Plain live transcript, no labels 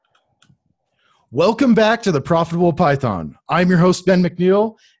Welcome back to the Profitable Python. I'm your host, Ben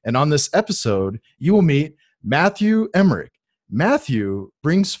McNeil, and on this episode, you will meet Matthew Emmerich. Matthew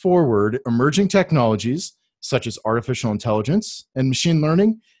brings forward emerging technologies such as artificial intelligence and machine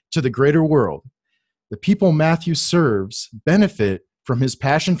learning to the greater world. The people Matthew serves benefit from his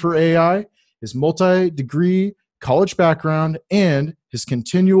passion for AI, his multi-degree college background, and his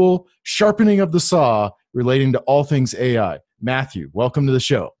continual sharpening of the saw relating to all things AI. Matthew, welcome to the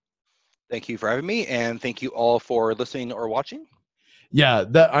show. Thank you for having me, and thank you all for listening or watching. Yeah,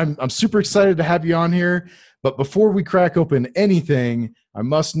 I'm super excited to have you on here. But before we crack open anything, I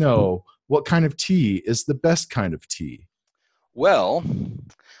must know what kind of tea is the best kind of tea. Well,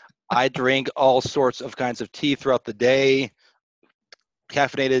 I drink all sorts of kinds of tea throughout the day,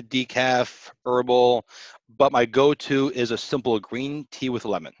 caffeinated, decaf, herbal, but my go-to is a simple green tea with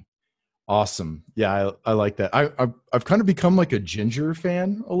lemon. Awesome. Yeah, I like that. I've kind of become like a ginger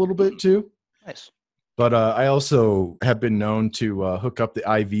fan a little bit too. Nice. But I also have been known to hook up the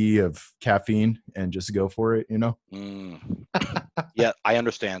IV of caffeine and just go for it, you know? Yeah, I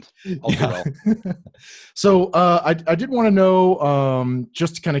understand. All too well. So I did want to know,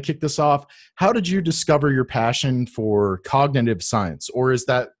 just to kind of kick this off, how did you discover your passion for cognitive science? Or is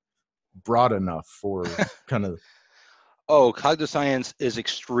that broad enough for kind of... Oh, cognitive science is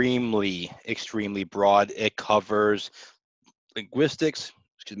extremely, extremely broad. It covers linguistics,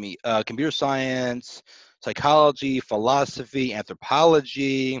 computer science, psychology, philosophy,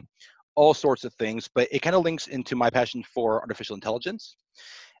 anthropology, all sorts of things, but it kind of links into my passion for artificial intelligence.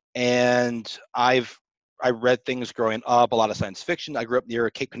 And I read things growing up, a lot of science fiction. I grew up near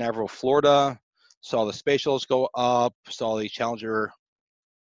Cape Canaveral, Florida, saw the space shuttles go up, saw the Challenger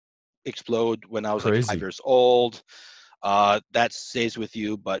explode when I was like 5 years old. That stays with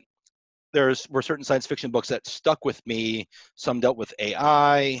you, but were certain science fiction books that stuck with me. Some dealt with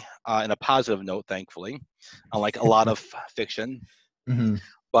AI in a positive note, thankfully, unlike a lot of fiction. Mm-hmm.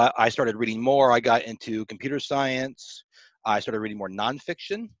 But I started reading more. I got into computer science. I started reading more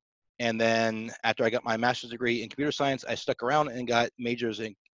nonfiction. And then after I got my master's degree in computer science, I stuck around and got major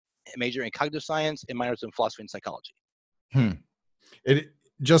in cognitive science and minors in philosophy and psychology. It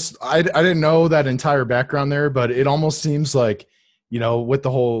just, I didn't know that entire background there, but it almost seems like, you know, with the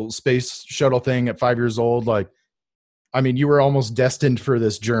whole space shuttle thing at 5 years old, like, I mean, you were almost destined for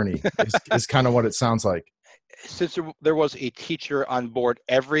this journey is kind of what it sounds like. Since there was a teacher on board,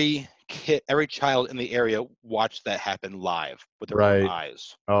 every child in the area watched that happen live with their own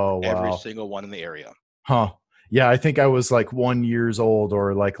eyes. Oh, wow. Every single one in the area. Huh. Yeah, I think I was like 1 years old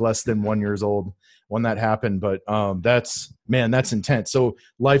or like less than 1 years old when that happened. But that's intense. So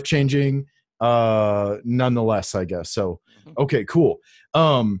life-changing, nonetheless, I guess. So, okay, cool.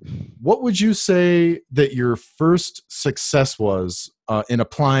 What would you say that your first success was in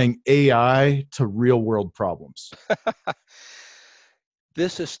applying AI to real world problems?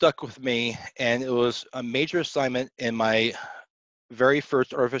 This has stuck with me, and it was a major assignment in my very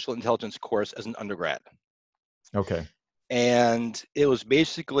first artificial intelligence course as an undergrad. Okay. And it was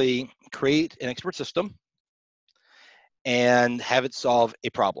basically create an expert system and have it solve a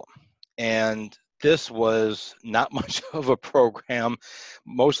problem. And this was not much of a program,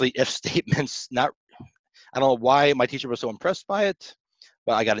 mostly if statements. I don't know why my teacher was so impressed by it,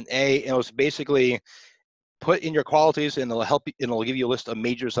 but I got an A, and it was basically put in your qualities and it'll help you, and it'll give you a list of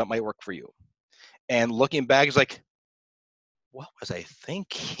majors that might work for you. And looking back, it's like, what was I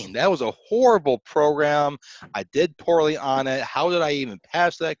thinking? That was a horrible program. I did poorly on it. How did I even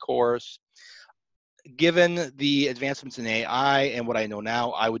pass that course? Given the advancements in AI and what I know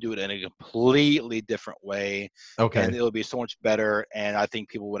now, I would do it in a completely different way. Okay. And it would be so much better. And I think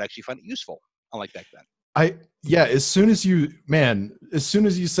people would actually find it useful, unlike back then. As soon as you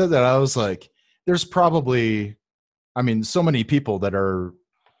said that, I was like, there's probably, I mean, so many people that are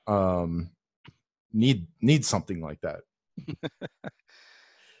need something like that.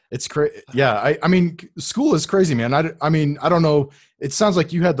 It's crazy. Yeah, I mean, school is crazy, man. I mean, I don't know. It sounds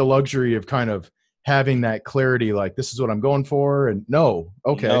like you had the luxury of kind of having that clarity, like, this is what I'm going for. And no.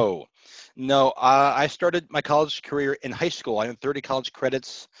 I started my college career in high school. I had 30 college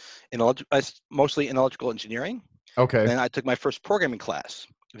credits mostly in electrical engineering. Okay. Then I took my first programming class,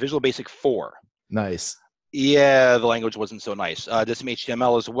 Visual Basic 4. Nice. Yeah, the language wasn't so nice. Did some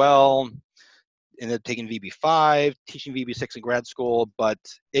HTML as well. Ended up taking VB5, teaching VB6 in grad school, but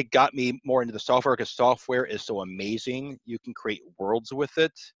it got me more into the software because software is so amazing. You can create worlds with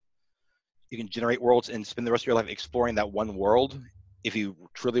it. You can generate worlds and spend the rest of your life exploring that one world if you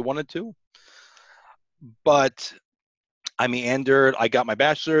truly wanted to. But I meandered. I got my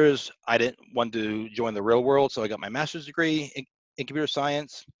bachelor's. I didn't want to join the real world, so I got my master's degree in computer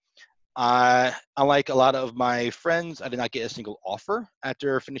science. Unlike a lot of my friends, I did not get a single offer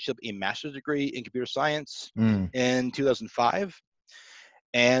after finishing up a master's degree in computer science Mm. in 2005.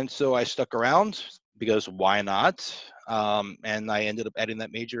 And so I stuck around because why not? And I ended up adding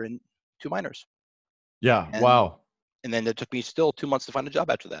that major in 2 minors. Yeah. And Wow. and then it took me still 2 months to find a job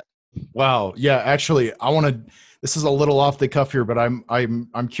after that. Wow. Yeah, actually, I want to this is a little off the cuff here, but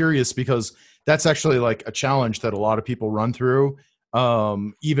I'm curious because that's actually like a challenge that a lot of people run through.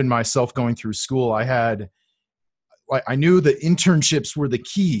 Even myself going through school, I knew the internships were the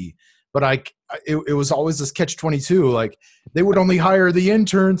key, but it was always this catch 22. Like they would only hire the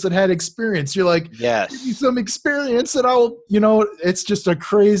interns that had experience. You're like, give me Yes. some experience and it's just a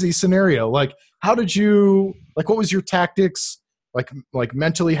crazy scenario. Like, how did you, like, what was your tactics? Like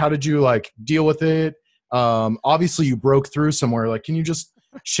mentally, how did you like deal with it? Obviously you broke through somewhere. Like, can you just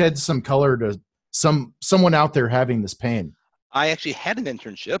shed some color to someone out there having this pain? I actually had an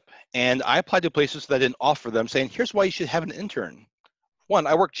internship and I applied to places that didn't offer them, saying, here's why you should have an intern. One,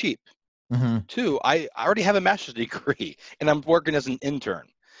 I work cheap. Mm-hmm. Two, I already have a master's degree and I'm working as an intern.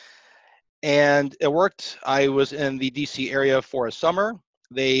 And it worked. I was in the DC area for a summer.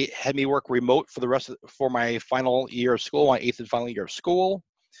 They had me work remote for my final year of school, my eighth and final year of school.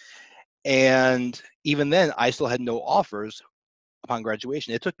 And even then, I still had no offers upon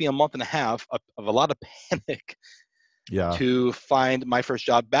graduation. It took me a month and a half of a lot of panic Yeah. to find my first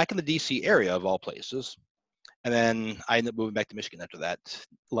job back in the DC area of all places. And then I ended up moving back to Michigan after that,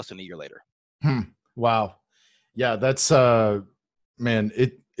 less than a year later. Hmm. Wow. Yeah, that's man,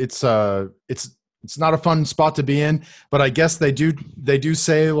 it's not a fun spot to be in, but I guess they do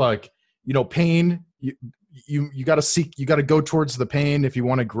say like, pain, you got to seek, you got to go towards the pain if you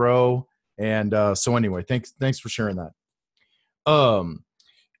want to grow. And so anyway, thanks for sharing that. Um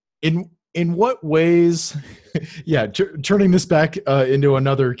in what ways yeah, turning this back into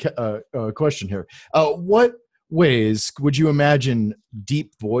another question here. What ways would you imagine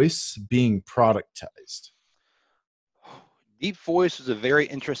deep voice being productized? Deep voice is a very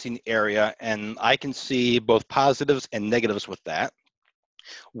interesting area, and I can see both positives and negatives with that.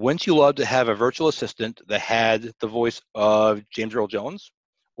 Wouldn't you love to have a virtual assistant that had the voice of James Earl Jones,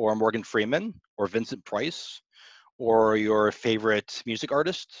 or Morgan Freeman, or Vincent Price, or your favorite music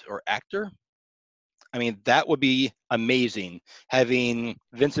artist or actor? I mean, that would be amazing. Having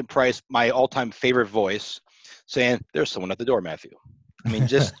Vincent Price, my all-time favorite voice, saying, "There's someone at the door, Matthew." I mean,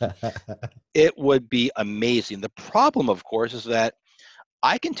 just it would be amazing. The problem, of course, is that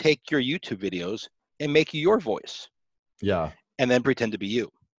I can take your YouTube videos and make you your voice Yeah. and then pretend to be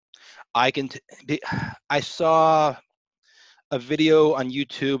you. I can. I saw a video on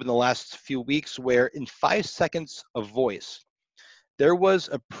YouTube in the last few weeks where, in 5 seconds of voice, there was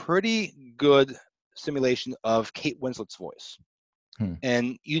a pretty good simulation of Kate Winslet's voice. Hmm.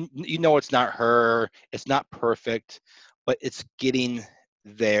 And you know it's not her, it's not perfect, but it's getting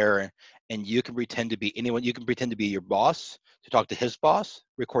there. And you can pretend to be anyone. You can pretend to be your boss to talk to his boss,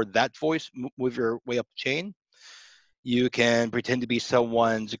 record that voice, move your way up the chain. You can pretend to be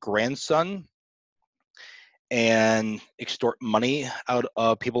someone's grandson and extort money out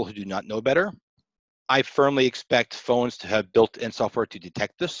of people who do not know better. I firmly expect phones to have built-in software to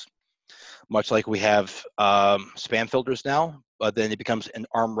detect this, much like we have spam filters now, but then it becomes an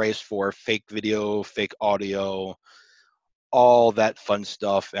arm race for fake video, fake audio, all that fun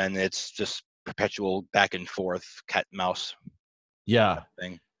stuff, and it's just perpetual back and forth cat and mouse Yeah.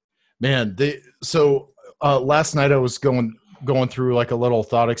 thing. Man, last night I was going through like a little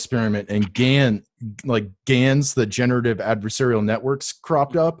thought experiment, and GANs, the generative adversarial networks,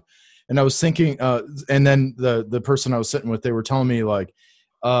 cropped up, and I was thinking and then the person I was sitting with, they were telling me like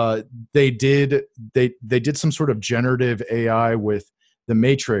they did some sort of generative AI with the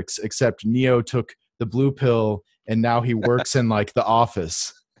Matrix, except Neo took the blue pill and now he works in like the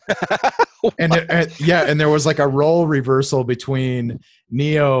office. And there was like a role reversal between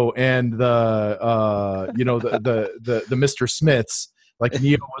Neo and the Mr. Smiths. Like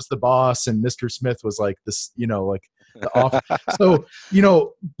Neo was the boss and Mr. Smith was like this, like the off. So,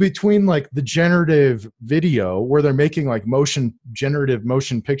 between like the generative video where they're making like generative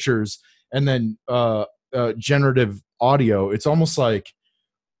motion pictures, and then generative audio, it's almost like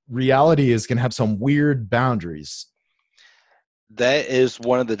reality is going to have some weird boundaries. That is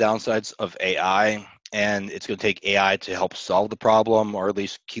one of the downsides of AI, and it's going to take AI to help solve the problem, or at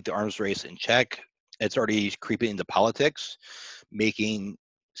least keep the arms race in check. It's already creeping into politics, making,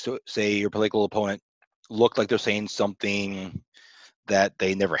 so say, your political opponent look like they're saying something that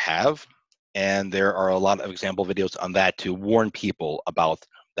they never have. And there are a lot of example videos on that to warn people about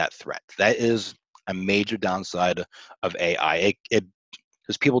that threat. That is a major downside of AI. It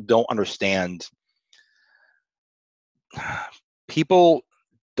because people don't understand. People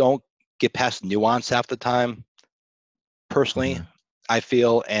don't get past nuance half the time. Personally, Mhm. I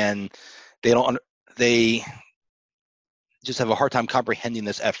feel, and they don't. They just have a hard time comprehending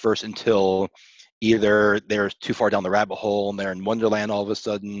this at first until either they're too far down the rabbit hole and they're in Wonderland all of a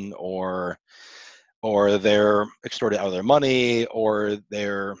sudden, or they're extorted out of their money, or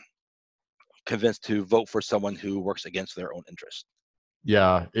they're convinced to vote for someone who works against their own interest.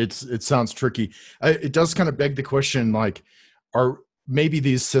 Yeah, it sounds tricky. It does kind of beg the question, like, are maybe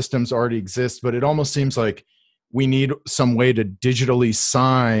these systems already exist, but it almost seems like we need some way to digitally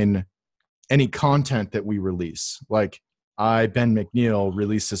sign any content that we release. Like, I, Ben McNeil,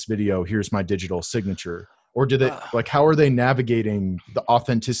 release this video. Here's my digital signature. Or do they, Uh, like, how are they navigating the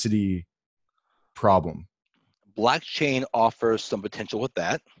authenticity problem? Blockchain offers some potential with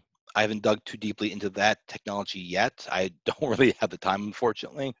that. I haven't dug too deeply into that technology yet. I don't really have the time,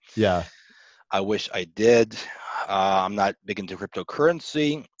 unfortunately. Yeah. I wish I did. I'm not big into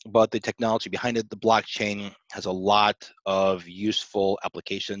cryptocurrency, but the technology behind it, the blockchain, has a lot of useful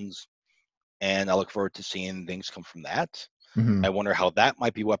applications, and I look forward to seeing things come from that. Hmm. I wonder how that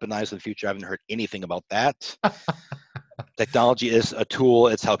might be weaponized in the future. I haven't heard anything about that. Technology is a tool.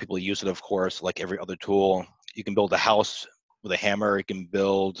 It's how people use it, of course, like every other tool. You can build a house with a hammer. You can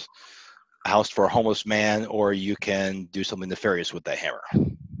build a house for a homeless man, or you can do something nefarious with that hammer.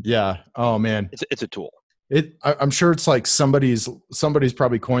 Yeah. Oh man. It's a tool. I'm sure it's like somebody's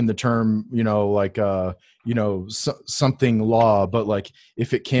probably coined the term, like something law, but like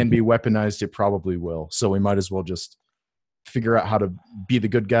if it can be weaponized, it probably will. So we might as well just figure out how to be the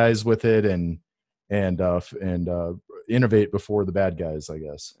good guys with it and innovate before the bad guys, I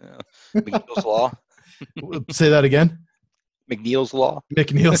guess. McNeil's law. Say that again. McNeil's law.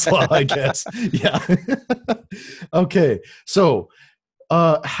 McNeil's law, I guess. Yeah. Okay. So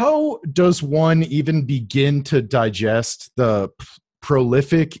how does one even begin to digest the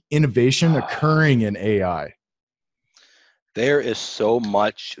prolific innovation occurring in AI? There is so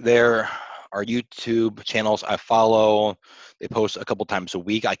much. There are YouTube channels I follow. They post a couple times a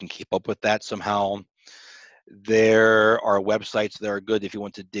week. I can keep up with that somehow. There are websites that are good if you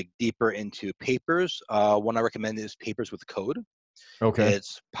want to dig deeper into papers. One I recommend is Papers with Code. Okay.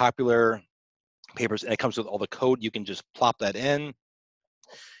 It's popular papers, and it comes with all the code. You can just plop that in.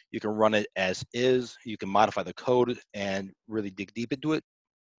 You can run it as is. You can modify the code and really dig deep into it.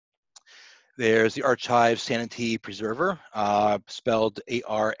 There's the Archive Sanity Preserver, spelled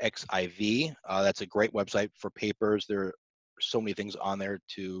ARXIV. That's a great website for papers. There are so many things on there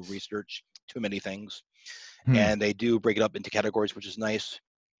to research, too many things. Hmm. And they do break it up into categories, which is nice.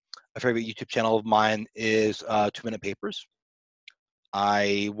 A favorite YouTube channel of mine is 2 Minute Papers.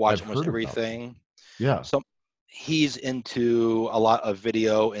 I watch I've almost heard about them. everything. Yeah. Some He's into a lot of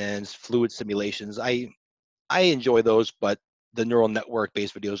video and fluid simulations. I enjoy those, but the neural network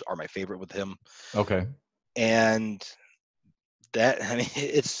based videos are my favorite with him. Okay. And that, I mean,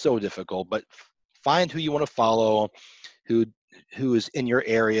 it's so difficult, but find who you want to follow, who who is in your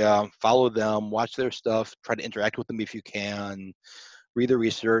area, follow them, watch their stuff, try to interact with them if you can, read the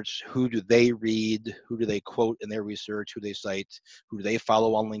research, who do they read, who do they quote in their research, who they cite, who do they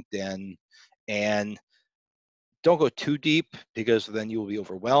follow on LinkedIn, and don't go too deep because then you will be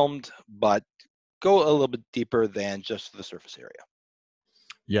overwhelmed, but go a little bit deeper than just the surface area.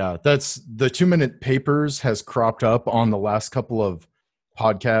 Yeah, that's the 2 minute papers has cropped up on the last couple of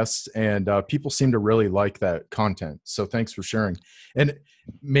podcasts, and people seem to really like that content. So thanks for sharing. And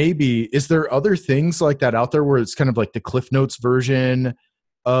maybe is there other things like that out there where it's kind of like the Cliff Notes version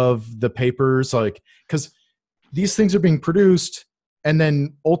of the papers, like because these things are being produced, and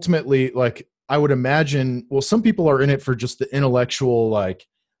then ultimately, like I would imagine, well, some people are in it for just the intellectual, like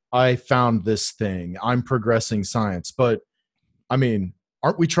I found this thing, I'm progressing science, but I mean,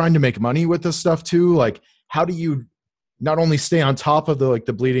 aren't we trying to make money with this stuff too? Like, how do you not only stay on top of the like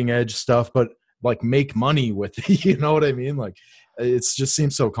the bleeding edge stuff, but like make money with it? You know what I mean? Like, it's just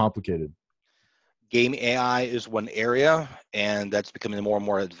seems so complicated. Game AI is one area, and that's becoming more and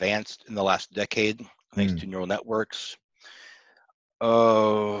more advanced in the last decade, thanks Mm. to neural networks.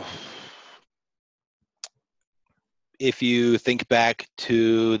 Uh, if you think back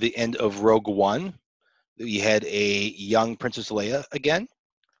to the end of Rogue One, you had a young Princess Leia again.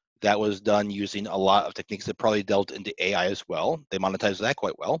 That was done using a lot of techniques that probably dealt into AI as well. They monetized that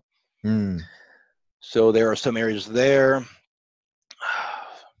quite well. Mm. So there are some areas there.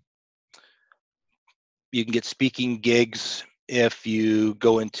 You can get speaking gigs if you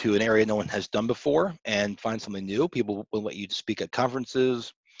go into an area no one has done before and find something new. People will let you speak at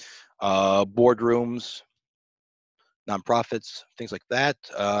conferences, boardrooms. nonprofits, things like that,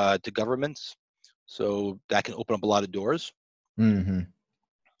 to governments. So that can open up a lot of doors. Mm-hmm.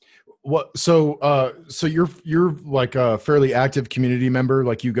 What? So you're like a fairly active community member.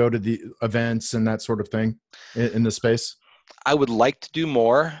 Like you go to the events and that sort of thing in the space. I would like to do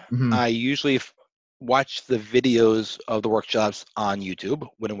more. Mm-hmm. I usually watch the videos of the workshops on YouTube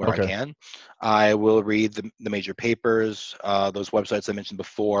when and where I Okay. can. I will read the major papers. Those websites I mentioned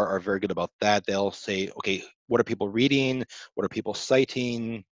before are very good about that. They'll say, okay, what are people reading? What are people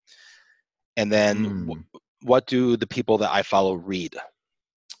citing? And then Mm. what do the people that I follow read?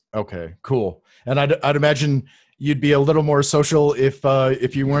 Okay, cool. And I'd imagine you'd be a little more social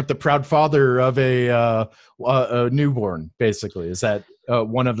if you weren't the proud father of a newborn. Basically, is that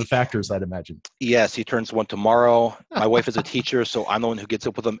one of the factors? I'd imagine. Yes, he turns one tomorrow. My wife is a teacher, so I'm the one who gets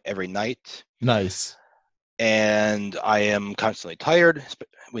up with him every night. Nice. And I am constantly tired.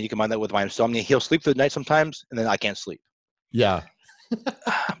 When you combine that with my insomnia, he'll sleep through the night sometimes, and then I can't sleep. Yeah.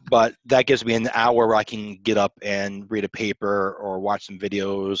 But that gives me an hour where I can get up and read a paper or watch some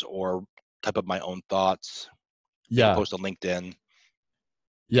videos or type up my own thoughts, maybe Yeah. post on LinkedIn.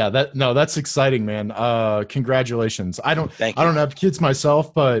 Yeah, that's exciting, man. Congratulations. Thank I you. don't have kids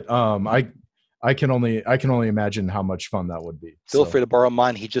myself, but I can only imagine how much fun that would be. Feel So free to borrow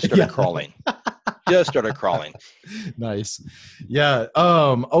mine. He just started yeah. crawling. Just started crawling. Nice. Yeah.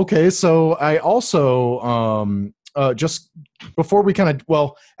 Okay, so I also just before we kind of,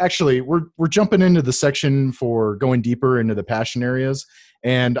 well, actually we're jumping into the section for going deeper into the passion areas,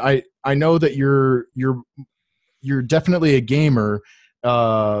 and I know that you're definitely a gamer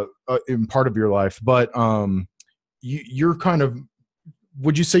in part of your life, but you're kind of,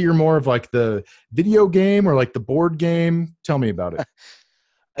 would you say you're more of like the video game or like the board game? Tell me about it.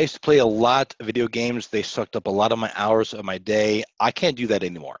 I used to play a lot of video games. They sucked up a lot of my hours of my day. I can't do that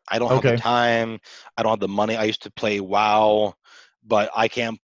anymore. I don't have the Okay. time. I don't have the money. I used to play WoW, but I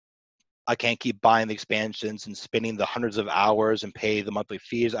can't keep buying the expansions and spending the hundreds of hours and pay the monthly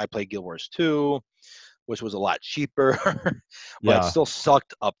fees. I played Guild Wars 2, which was a lot cheaper, but it Yeah. still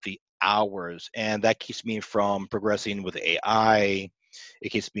sucked up the hours. And that keeps me from progressing with AI. It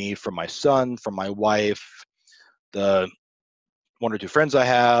keeps me from my son, from my wife, the one or two friends I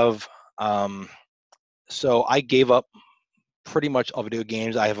have. Um, so I gave up pretty much all video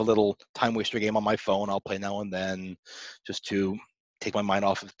games. I have a little time waster game on my phone I'll play now and then just to take my mind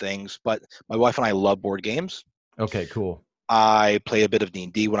off of things. But my wife and I love board games. Okay, cool. I play a bit of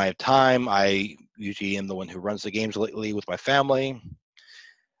D&D when I have time. I usually am the one who runs the games lately with my family,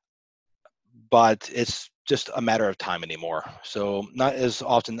 but it's just a matter of time anymore. So not as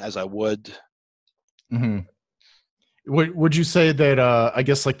often as I would. Hmm. Would you say that I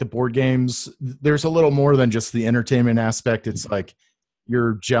guess like the board games, there's a little more than just the entertainment aspect. It's like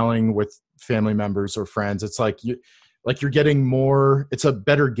you're gelling with family members or friends. It's like you're getting more. It's a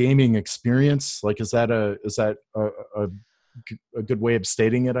better gaming experience. Like is that a good way of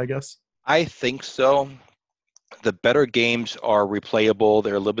stating it? I guess. I think so. The better games are replayable.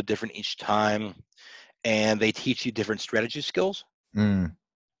 They're a little bit different each time, and they teach you different strategy skills, Mm.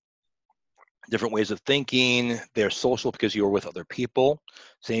 different ways of thinking. They're social because you're with other people.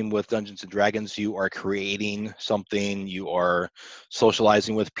 Same with Dungeons and Dragons. You are creating something, you are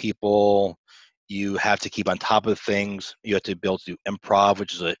socializing with people, you have to keep on top of things. You have to be able to do improv,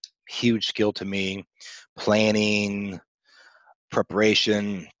 which is a huge skill to me, planning,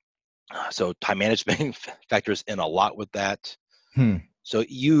 preparation. So time management factors in a lot with that. Hmm. So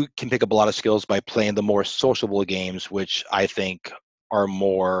you can pick up a lot of skills by playing the more sociable games, which I think are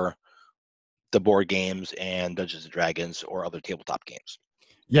more the board games and Dungeons and Dragons or other tabletop games.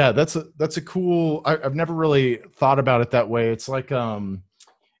 Yeah, that's a cool. I've never really thought about it that way. It's like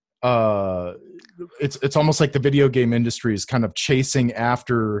uh, it's almost like the video game industry is kind of chasing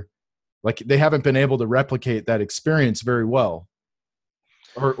after, like they haven't been able to replicate that experience very well.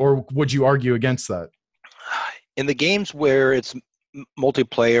 Or would you argue against that? In the games where it's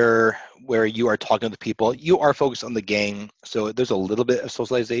multiplayer, where you are talking to people, you are focused on the game. So there's a little bit of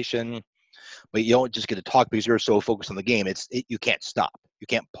socialization, but you don't just get to talk because you're so focused on the game. You can't stop. You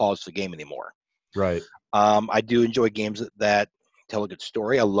can't pause the game anymore. Right. I do enjoy games that tell a good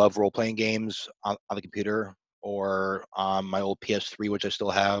story. I love role playing games on the computer or on my old PS3, which I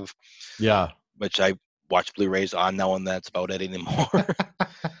still have, Yeah. which I watch Blu-rays on now and that's about it anymore.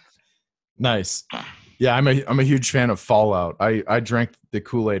 Nice. Yeah, I'm a huge fan of Fallout. I drank the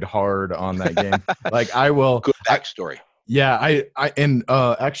Kool-Aid hard on that game. Like I will Good backstory. yeah, I and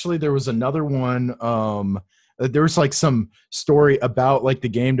actually there was another one there was like some story about like the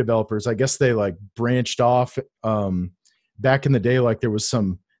game developers. I guess they like branched off back in the day, like there was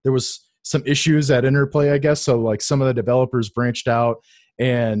some issues at Interplay, I guess. So like some of the developers branched out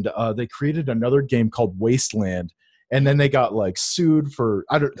and they created another game called Wasteland. And then they got like sued for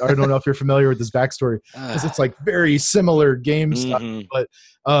I don't know if you're familiar with this backstory because it's like very similar game style. Mhm.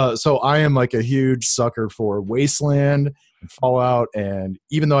 But so I am like a huge sucker for Wasteland and Fallout, and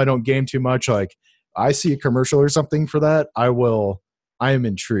even though I don't game too much, like I see a commercial or something for that, I am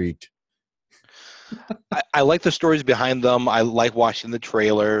intrigued. I like the stories behind them. I like watching the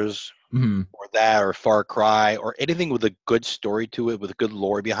trailers Mhm. or that or Far Cry or anything with a good story to it, with a good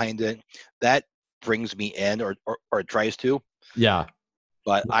lore behind it. That brings me in, or it tries to. Yeah.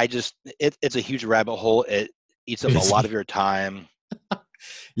 But it's a huge rabbit hole. It eats up a lot of Busy. your time.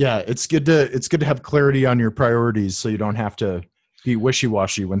 Yeah, it's good to have clarity on your priorities so you don't have to be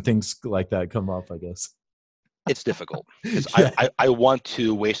wishy-washy when things like that come up, I guess. It's difficult because Yeah, I want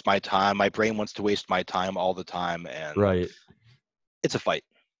to waste my time. My brain wants to waste my time all the time, and right. it's a fight.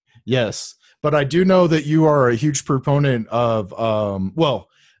 Yes, but I do know that you are a huge proponent of well,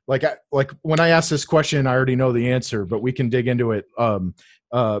 like when I ask this question, I already know the answer, but we can dig into it.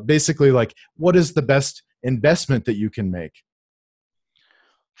 Basically, like, what is the best investment that you can make?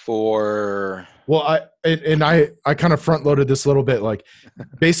 For Well, I kind of front loaded this a little bit, like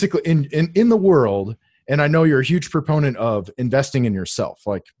basically in the world, and I know you're a huge proponent of investing in yourself,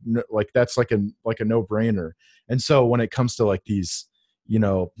 like that's like a no brainer. And so when it comes to like these,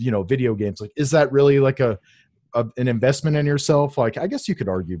 video games, like is that really like an investment in yourself? Like I guess you could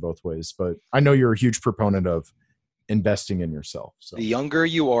argue both ways, but I know you're a huge proponent of investing in yourself. the So younger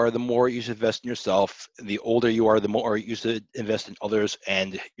you are, the more you should invest in yourself. The older you are, the more you should invest in others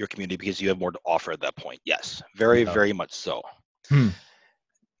and your community because you have more to offer at that point. Yes, very, yeah. very much so. Hmm.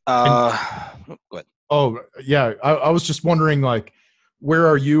 And Go ahead. oh yeah, I was just wondering like where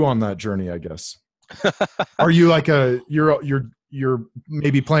are you on that journey, I guess? Are you like you're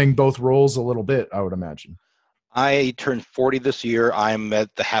maybe playing both roles a little bit, I would imagine. I turned 40 this year. I'm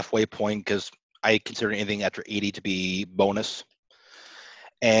at the halfway point because I consider anything after 80 to be bonus.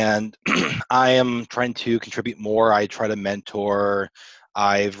 And I am trying to contribute more. I try to mentor.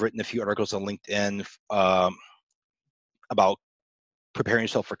 I've written a few articles on LinkedIn about preparing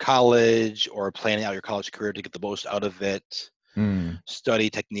yourself for college or planning out your college career to get the most out of it. Mm. Study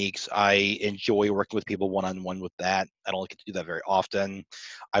techniques. I enjoy working with people one-on-one with that. I don't get to do that very often.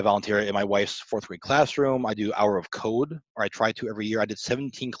 I volunteer in my wife's fourth grade classroom. I do Hour of Code, or I try to every year. I did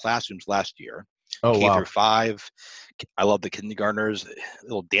 17 classrooms last year, Oh K through wow. 5. I love the kindergartners.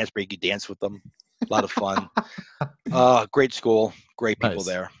 Little dance break, you dance with them. A lot of fun. Great school, great people Nice.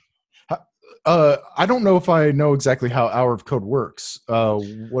 there. I don't know if I know exactly how Hour of Code works.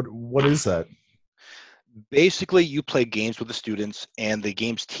 What is that? Basically, you play games with the students, and the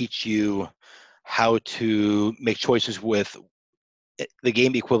games teach you how to make choices with the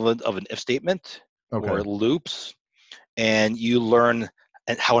game equivalent of an if statement or Okay. loops, and you learn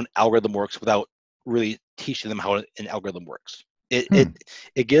how an algorithm works without really teaching them how an algorithm works. It it Hmm.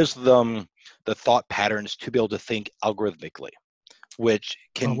 it gives them the thought patterns to be able to think algorithmically, which Oh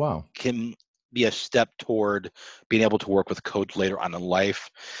can wow. can be a step toward being able to work with code later on in life.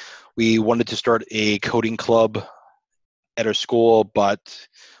 We wanted to start a coding club at her school, but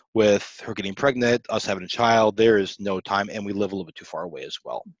with her getting pregnant, us having a child, there is no time, and we live a little bit too far away as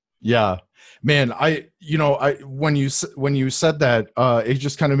well. Yeah, man. I when you said that, it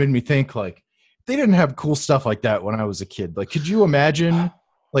just kind of made me think like they didn't have cool stuff like that when I was a kid. Like, could you imagine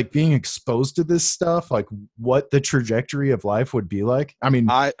like being exposed to this stuff? Like, what the trajectory of life would be like? I mean,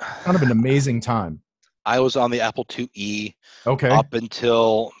 I kind of an amazing time. I was on the Apple IIe Okay. up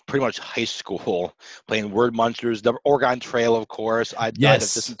until pretty much high school, playing Word Munsters, the Oregon Trail, of course. I died of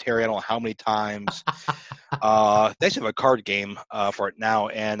Yes. dysentery I don't know how many times. They actually have a card game for it now,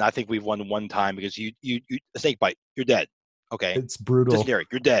 and I think we've won one time because you a snake bite, you're dead. Okay, It's brutal. dysentery,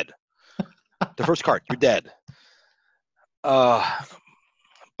 you're dead. The first card, you're dead. Uh,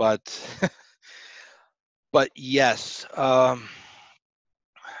 but but yes,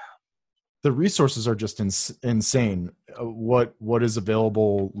 The resources are just insane. What is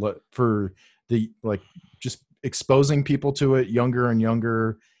available for the like just exposing people to it younger and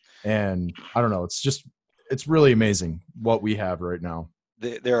younger, and I don't know. It's really amazing what we have right now.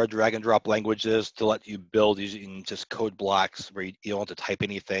 there are drag and drop languages to let you build using just code blocks where you don't have to type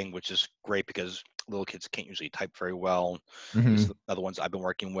anything, which is great because little kids can't usually type very well. These Hmm. are the ones I've been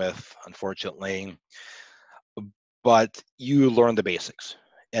working with, unfortunately. But you learn the basics,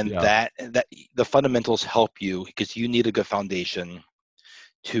 and Yeah, that the fundamentals help you because you need a good foundation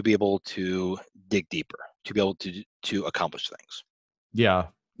to be able to dig deeper, to be able to accomplish things. yeah.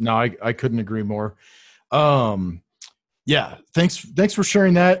 No, I couldn't agree more. Um, Yeah, thanks for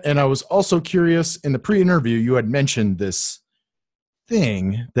sharing that. And I was also curious, in the pre-interview you had mentioned this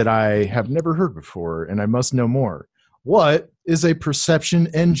thing that I have never heard before, and I must know more. What is a perception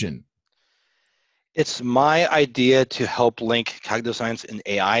engine? It's my idea to help link cognitive science and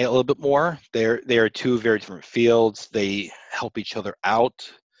AI a little bit more. They are two very different fields. They help each other out.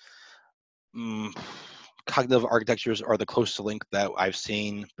 Mm, Cognitive architectures are the closest link that I've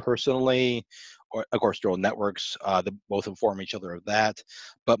seen personally, or of course neural networks. They both inform each other of that.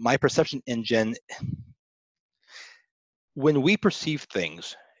 But my perception engine, when we perceive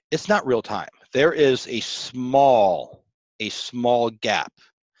things, it's not real time. There is a small gap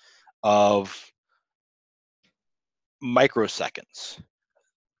of microseconds,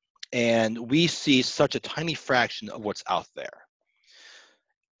 and we see such a tiny fraction of what's out there.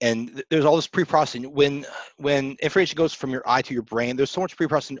 And there's all this pre-processing. When information goes from your eye to your brain, there's so much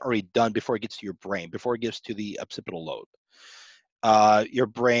pre-processing already done before it gets to your brain, before it gets to the occipital lobe. Your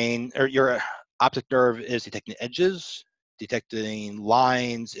brain or your optic nerve is detecting edges, detecting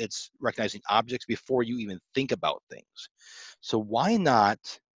lines. It's recognizing objects before you even think about things. So why not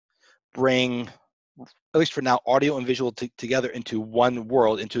bring, at least for now, audio and visual together into one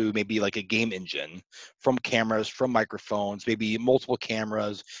world, into maybe like a game engine, from cameras, from microphones, maybe multiple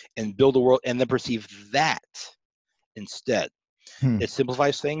cameras, and build a world and then perceive that instead. Hmm. It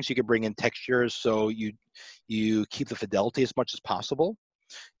simplifies things. You can bring in textures, so you keep the fidelity as much as possible.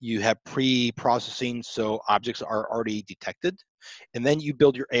 You have pre-processing, so objects are already detected, and then you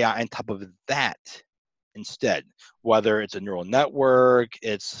build your AI on top of that instead. Whether it's a neural network,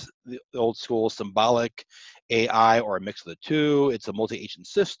 it's the old school symbolic AI, or a mix of the two, it's a multi-agent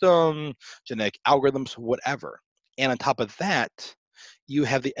system, genetic algorithms, whatever. And on top of that, you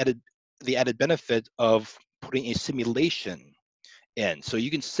have the added benefit of putting a simulation in. So you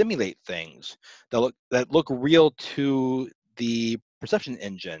can simulate things that look real to the perception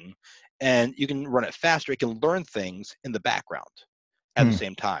engine, and you can run it faster. It can learn things in the background at the Hmm.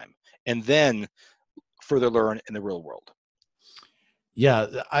 same time, and then further learn in the real world. Yeah,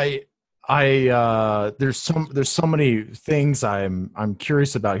 there's so many things I'm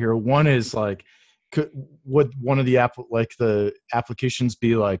curious about here. One is like, would one of the the applications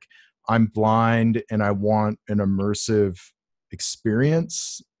be like, I'm blind and I want an immersive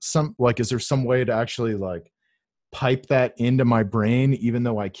experience? Some like, is there some way to actually like pipe that into my brain even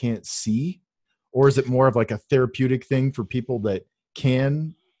though I can't see? Or is it more of like a therapeutic thing for people that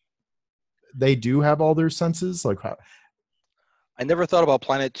can they do have all their senses? Like how, I never thought about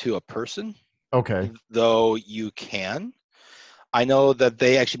applying it to a person, okay. though you can. I know that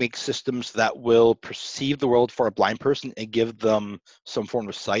they actually make systems that will perceive the world for a blind person and give them some form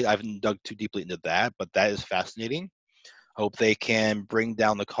of sight. I haven't dug too deeply into that, but that is fascinating. I hope they can bring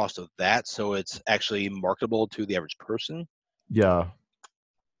down the cost of that so it's actually marketable to the average person. Yeah.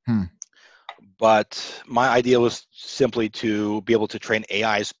 Hmm. But my idea was simply to be able to train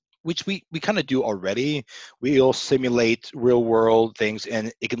AIs, which we kind of do already. We'll simulate real world things,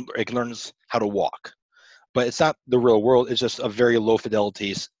 and it can learn how to walk. But it's not the real world. It's just a very low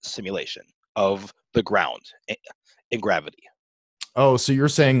fidelity simulation of the ground in gravity. Oh, so you're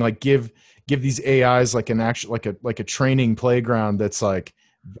saying like give these AIs like an actual like a training playground that's like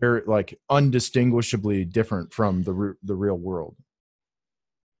very like undistinguishably different from the real world.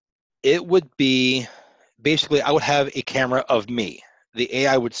 It would be basically, I would have a camera of me. The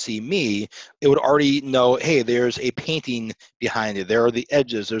AI would see me. It would already know, hey, there's a painting behind it. There are the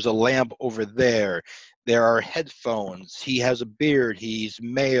edges. There's a lamp over there. There are headphones. He has a beard. He's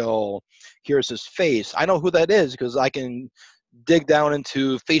male. Here's his face. I know who that is because I can dig down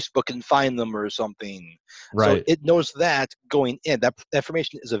into Facebook and find them or something. So Right. it knows that going in. That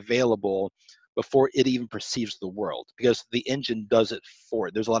information is available before it even perceives the world because the engine does it for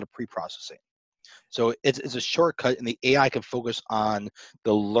it. There's a lot of pre-processing. So it's a shortcut, and the AI can focus on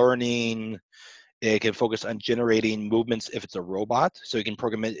the learning. It can focus on generating movements if it's a robot. So you can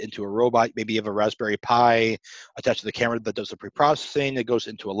program it into a robot. Maybe you have a Raspberry Pi attached to the camera that does the pre-processing. It goes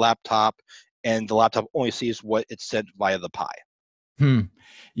into a laptop, and the laptop only sees what it's sent via the Pi. Hmm.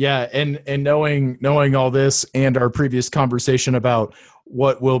 Yeah, and knowing all this and our previous conversation about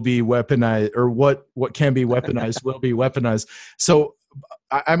what will be weaponized or what can be weaponized will be weaponized. So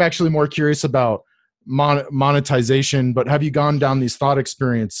I'm actually more curious about monetization. But have you gone down these thought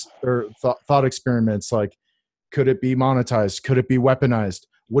experience or thought experiments? Like, could it be monetized? Could it be weaponized?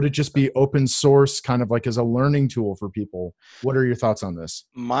 Would it just be open source, kind of like as a learning tool for people? What are your thoughts on this?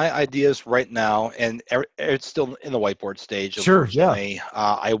 My ideas right now, and it's still in the whiteboard stage, Sure. Yeah. unfortunately.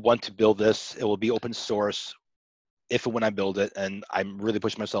 I want to build this. It will be open source if and when I build it, and I'm really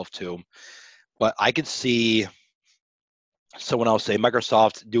pushing myself to. But I could see So when I'll say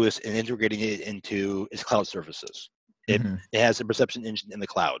Microsoft do this and integrating it into its cloud services, it, Hmm. it has a perception engine in the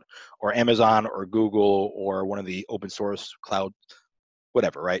cloud, or Amazon or Google or one of the open source cloud,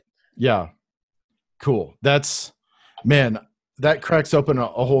 whatever, right? Yeah. Cool. That's, man, that cracks open a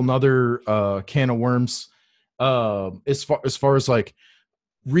whole nother can of worms. As far as like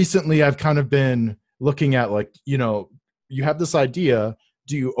recently, I've kind of been looking at like, you have this idea.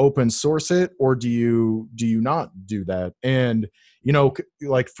 Do you open source it, or do you not do that? And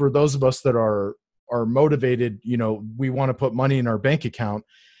like for those of us that are motivated, we want to put money in our bank account.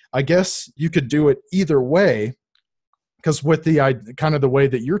 I guess you could do it either way, because with kind of the way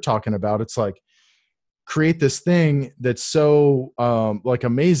that you're talking about, it's like create this thing that's so like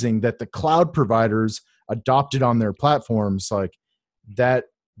amazing that the cloud providers adopted on their platforms, like that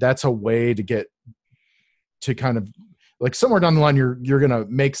that's a way to get to kind of like somewhere down the line you're gonna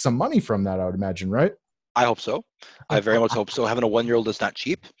make some money from that, I would imagine, right? I hope so. I very much hope so. Having a 1-year-old is not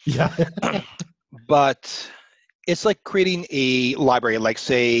cheap. Yeah. But it's like creating a library, like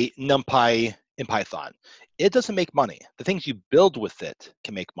say NumPy in Python. It doesn't make money. The things you build with it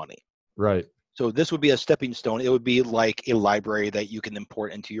can make money. Right. So this would be a stepping stone. It would be like a library that you can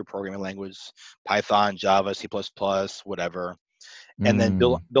import into your programming language, Python, Java, C++, whatever, and then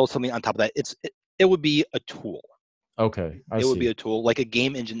Mm, build something on top of that. It would be a tool. okay, I It would be see. a tool. Like a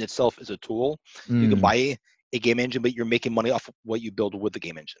game engine itself is a tool. You can Mm, buy a game engine, but you're making money off of what you build with the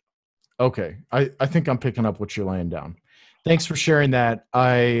game engine. okay, I think I'm picking up what you're laying down. Thanks for sharing that.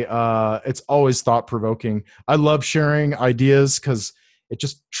 It's always thought provoking. I love sharing ideas because it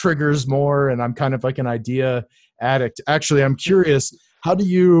just triggers more, and I'm kind of like an idea addict. Actually, I'm curious, how do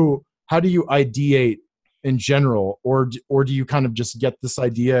you ideate in general, or do you kind of just get this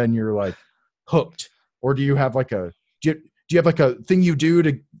idea and you're like hooked, or do you have like do you have like a thing you do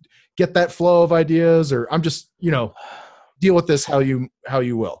to get that flow of ideas, or I'm just deal with this how you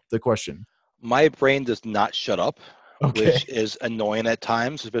will, the question. My brain does not shut up, Okay. which is annoying at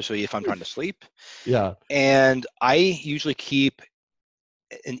times, especially if I'm trying to sleep. Yeah. And I usually keep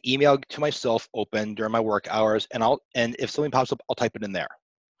an email to myself open during my work hours, and if something pops up, I'll type it in there.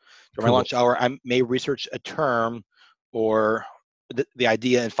 During my Cool. lunch hour, I may research a term or the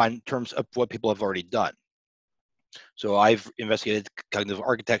idea and find terms of what people have already done. So I've investigated cognitive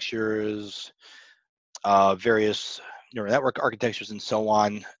architectures, various neural network architectures, and so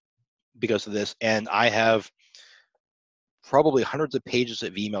on because of this. And I have probably hundreds of pages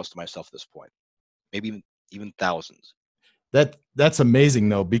of emails to myself at this point, maybe even thousands. That's amazing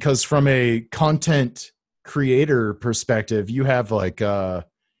though, because from a content creator perspective, you have like a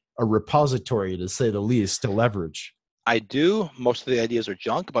repository, to say the least, to leverage. I do. Most of the ideas are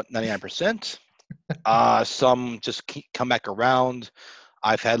junk, about 99%. Some just come back around.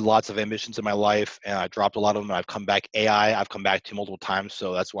 I've had lots of ambitions in my life, and I dropped a lot of them. And I've come back. I've come back to multiple times,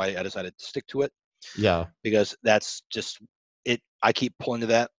 so that's why I decided to stick to it, Yeah. because that's just it. I keep pulling to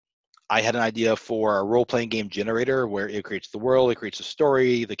that. I had an idea for a role-playing game generator where it creates the world, it creates a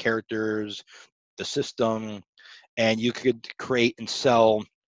story, the characters, the system, and you could create and sell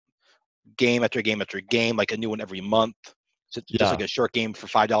game after game after game, like a new one every month. So just like Yeah. a short game for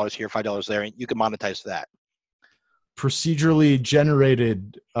 $5 here, $5 there, and you can monetize that Procedurally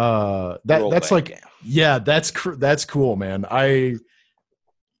generated that's role-playing like, game. yeah, that's cool, man.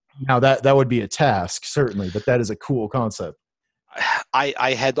 Now that would be a task, certainly, but that is a cool concept.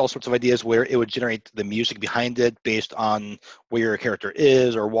 I had all sorts of ideas where it would generate the music behind it based on where your character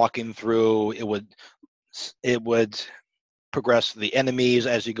is or walking through. It would progress the enemies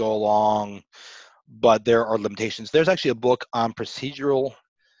as you go along, but there are limitations. There's actually a book on procedurally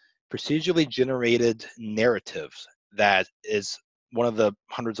generated narratives that is one of the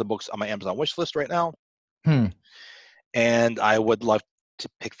hundreds of books on my Amazon wish list right now, Hmm. and I would love to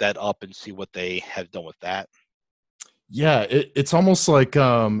pick that up and see what they have done with that. Yeah, it's almost like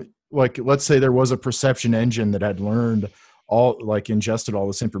let's say there was a perception engine that had learned all, like ingested all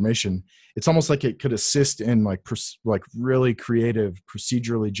this information. It's almost like it could assist in like like really creative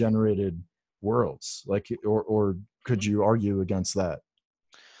procedurally generated worlds, like, or could you argue against that?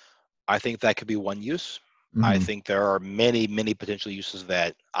 I think that could be one use. I Hmm. think there are many, many potential uses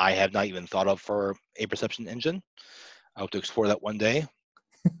that I have not even thought of for a perception engine. I hope to explore that one day.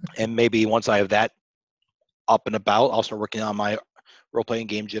 And maybe once I have that up and about, I'll start working on my role playing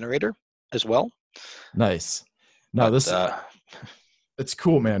game generator as well. Nice. No, But this it's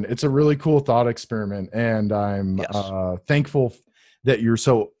cool, man. It's a really cool thought experiment, and I'm yes, thankful that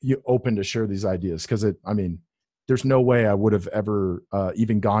you open to share these ideas, because I mean, there's no way I would have ever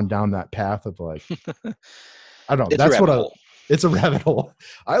even gone down that path of like, I don't know. it's a rabbit hole. It's a rabbit hole.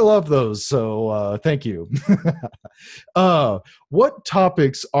 I love those. So thank you. What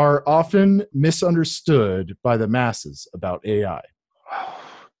topics are often misunderstood by the masses about AI?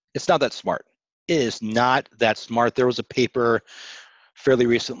 It's not that smart. It is not that smart. There was a paper fairly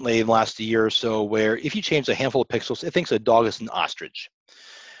recently in the last year or so where if you change a handful of pixels, it thinks a dog is an ostrich.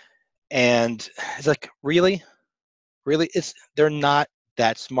 And it's like, really? Really? They're not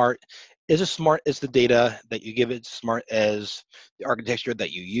that smart. Is as smart as the data that you give it, smart as the architecture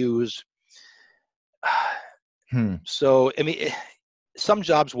that you use. Hmm. So, I mean, some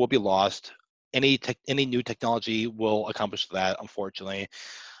jobs will be lost. Any new technology will accomplish that, unfortunately.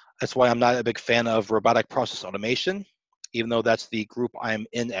 That's why I'm not a big fan of robotic process automation, even though that's the group I'm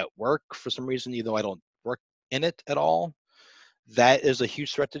in at work for some reason, even though I don't work in it at all. That is a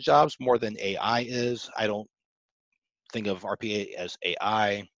huge threat to jobs more than AI is. I don't think of RPA as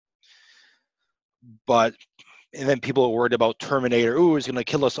AI, but and then people are worried about Terminator. Ooh, it's going to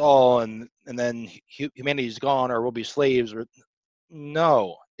kill us all, and then humanity's gone, or we'll be slaves. Or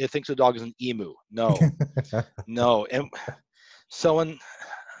no, it thinks a dog is an emu. No, no. And someone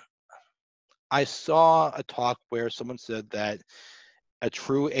I saw a talk where someone said that a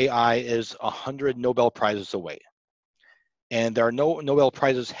true AI is 100 Nobel Prizes away. And there are no Nobel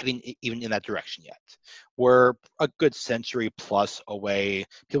Prizes heading even in that direction yet. We're a good century plus away.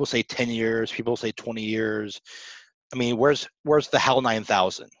 People say 10 years, people say 20 years. I mean, where's the HAL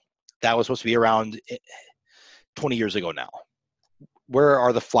 9000? That was supposed to be around 20 years ago now. Where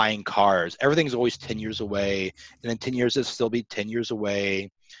are the flying cars? Everything's always 10 years away, and in 10 years it'll still be 10 years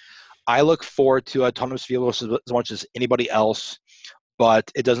away. I look forward to autonomous vehicles as much as anybody else, but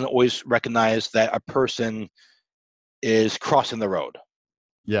it doesn't always recognize that a person is crossing the road.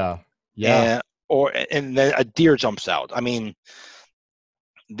 Yeah. Yeah. And then a deer jumps out. I mean,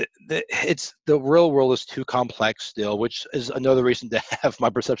 the real world is too complex still, which is another reason to have my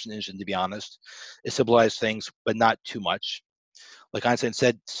perception engine. To be honest, is simplifies things, but not too much. Like Einstein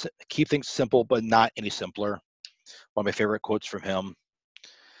said, keep things simple, but not any simpler. One of my favorite quotes from him.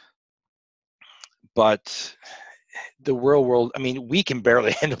 But the real world, I mean, we can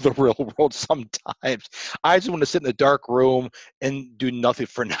barely handle the real world sometimes. I just want to sit in a dark room and do nothing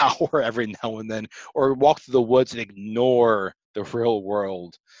for an hour every now and then, or walk through the woods and ignore the real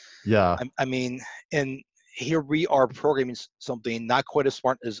world. Yeah. I mean, and here we are programming something not quite as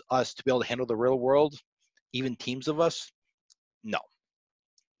smart as us to be able to handle the real world, even teams of us. No,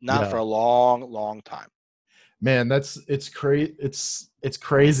 not for Yeah. a long, long time. Man, it's crazy. It's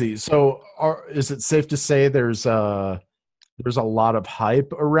crazy. So, is it safe to say there's a lot of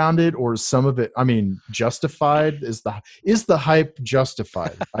hype around it, or is some of it, I mean, justified? Is the hype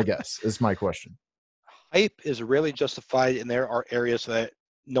justified? I guess is my question. Hype is rarely justified, and there are areas that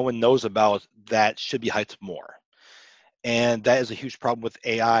no one knows about that should be hyped more. And that is a huge problem with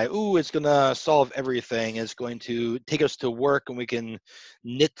AI. Ooh, it's gonna solve everything. It's going to take us to work, and we can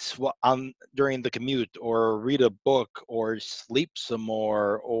knit on during the commute, or read a book, or sleep some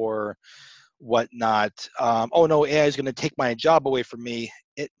more, or whatnot. Oh no, AI is going to take my job away from me.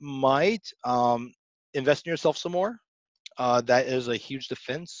 It might. Invest in yourself some more. That is a huge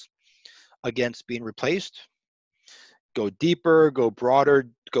defense against being replaced. Go deeper, go broader,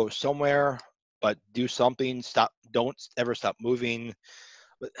 go somewhere, but do something. Stop. Don't ever stop moving.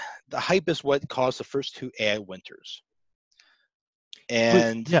 But the hype is what caused the first two AI winters. But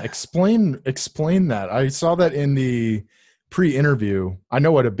And yeah, explain that. I saw that in the pre-interview. I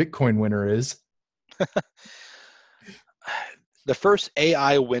know what a Bitcoin winner is. the first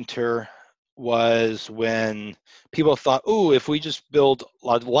AI winter was when people thought, "Ooh, if we just build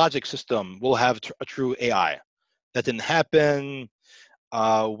a logic system, we'll have a true AI." That didn't happen.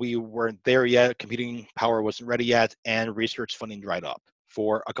 We weren't there yet. Computing power wasn't ready yet, and research funding dried up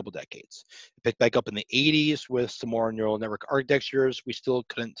for a couple decades. It picked back up in the 80s with some more neural network architectures. We still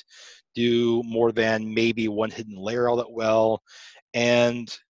couldn't do more than maybe one hidden layer all that well.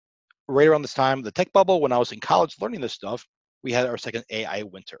 And right around this time, the tech bubble, when I was in college learning this stuff, we had our second AI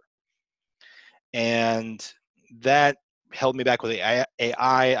winter. And that held me back with AI.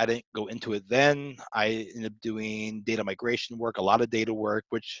 I didn't go into it then. I ended up doing data migration work, a lot of data work,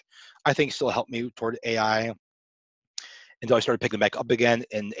 which I think still helped me toward AI until I started picking back up again.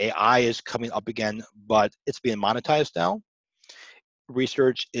 And AI is coming up again, but it's being monetized now.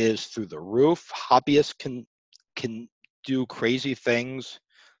 Research is through the roof. Hobbyists can do crazy things.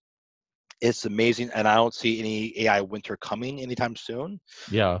 It's amazing, and I don't see any AI winter coming anytime soon.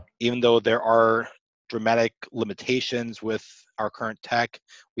 Yeah. Even though there are dramatic limitations with our current tech,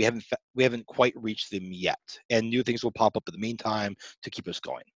 we haven't quite reached them yet, and new things will pop up in the meantime to keep us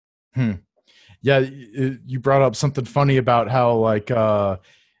going. Hmm. Yeah, you brought up something funny about how like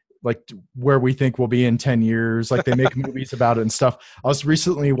where we think we'll be in 10 years, like they make movies about it and stuff. I was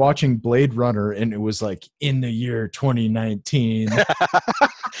recently watching Blade Runner and it was like in the year 2019.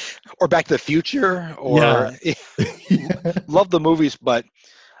 Or Back to the Future, or Yeah. love the movies, but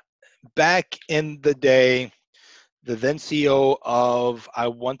back in the day, the then CEO of, I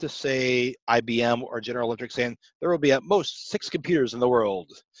want to say, IBM or General Electric, saying there will be at most 6 computers in the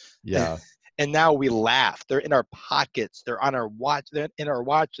world. Yeah. And now we laugh. They're in our pockets. They're on our watch. They're in our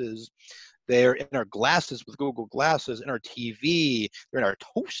watches. They're in our glasses with Google Glasses, in our TV. They're in our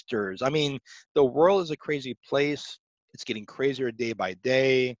toasters. I mean, the world is a crazy place. It's getting crazier day by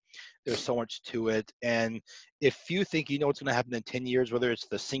day. There's so much to it. And if you think you know what's going to happen in 10 years, whether it's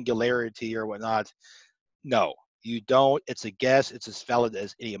the singularity or whatnot, no, you don't. It's a guess. It's as valid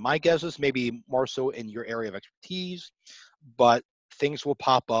as any of my guesses, maybe more so in your area of expertise, but things will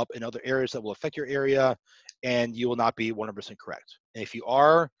pop up in other areas that will affect your area, and you will not be 100% correct. And if you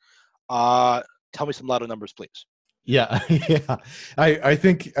are, tell me some louder numbers, please. Yeah, yeah. I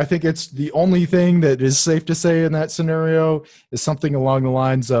think it's the only thing that is safe to say in that scenario is something along the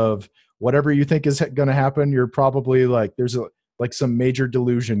lines of whatever you think is going to happen. You're probably like there's a like some major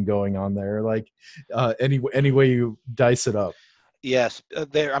delusion going on there. Like any way you dice it up. Yes,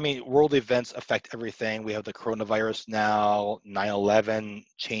 there. I mean, world events affect everything. We have the coronavirus now. 9/11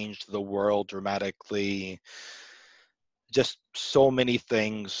 changed the world dramatically. Just so many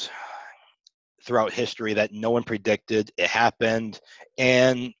things throughout history that no one predicted. It happened,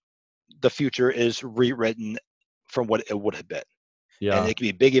 and the future is rewritten from what it would have been. And Yeah. it can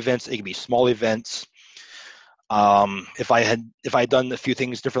be big events, it can be small events. If I had done a few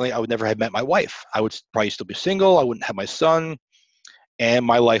things differently, I would never have met my wife. I would probably still be single. I wouldn't have my son, and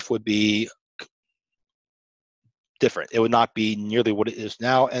my life would be different. It would not be nearly what it is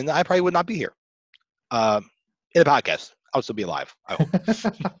now, and I probably would not be here in a podcast. I would still be alive, I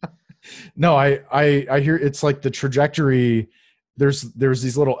hope. No, I hear it's like the trajectory. There's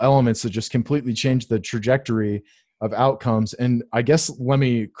these little elements that just completely change the trajectory of outcomes. And I guess let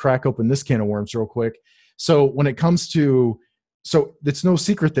me crack open this can of worms real quick. So when it comes to, so it's no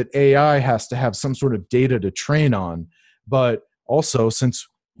secret that AI has to have some sort of data to train on, but also since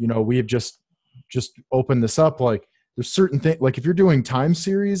we have just opened this up, like there's certain things like if you're doing time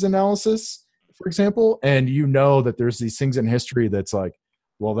series analysis, for example, and that there's these things in history that's like,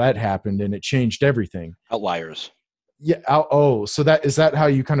 well, that happened and it changed everything. Outliers. Yeah. Oh, so that how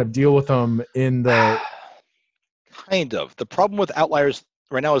you kind of deal with them in the? Kind of. The problem with outliers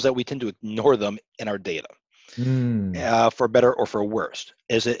right now is that we tend to ignore them in our data, Mm, for better or for worse.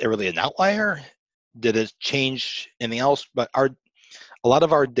 Is it really an outlier? Did it change anything else? But a lot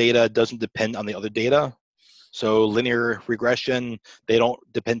of our data doesn't depend on the other data. So linear regression, they don't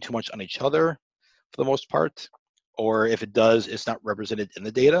depend too much on each other for the most part. Or if it does, it's not represented in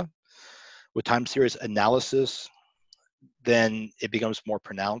the data. With time series analysis, then it becomes more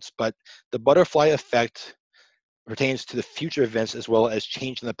pronounced. But the butterfly effect pertains to the future events as well as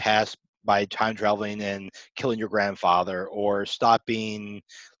change in the past by time traveling and killing your grandfather or stopping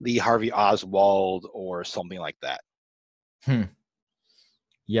Lee Harvey Oswald or something like that. hmm.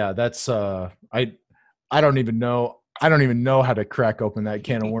 Yeah, that's I don't even know. I don't even know how to crack open that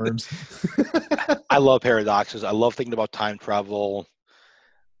can of worms. I love paradoxes. I love thinking about time travel,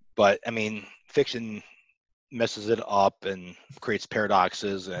 but I mean, fiction messes it up and creates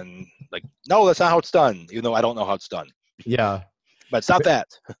paradoxes and like, no, that's not how it's done, even though I don't know how it's done. Yeah. But it's not that.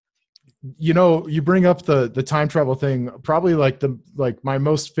 You bring up the time travel thing, probably like my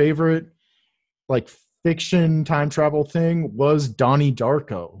most favorite like fiction time travel thing was Donnie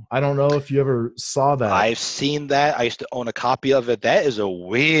Darko. I don't know if you ever saw that. I've seen that. I used to own a copy of it. That is a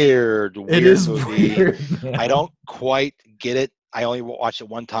weird, It weird is movie. weird, I man. don't quite get it. I only watched it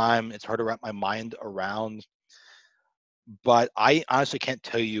one time. It's hard to wrap my mind around. But I honestly can't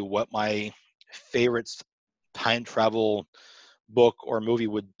tell you what my favorite time travel book or movie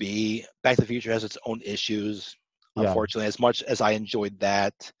would be. Back to the Future has its own issues, Yeah. unfortunately, as much as I enjoyed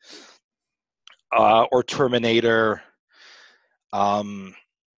that. Or Terminator. Um,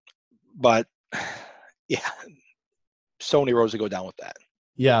 but yeah, so many roads to go down with that.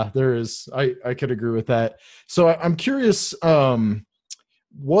 Yeah, there is. I could agree with that. So I'm curious,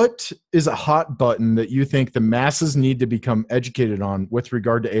 what is a hot button that you think the masses need to become educated on with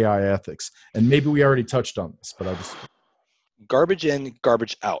regard to AI ethics? And maybe we already touched on this, but I just Garbage in,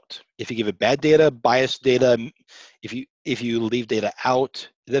 garbage out. If you give it bad data, biased data, if you leave data out,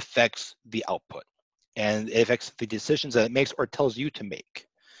 it affects the output and it affects the decisions that it makes or tells you to make.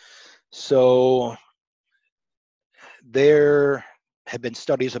 So there had been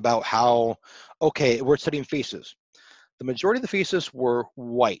studies about how, okay, we're studying faces. The majority of the faces were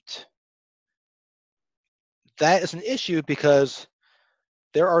white. That is an issue because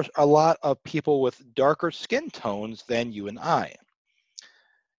there are a lot of people with darker skin tones than you and I,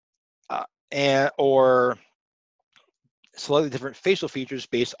 or slightly different facial features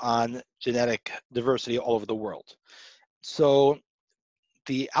based on genetic diversity all over the world. So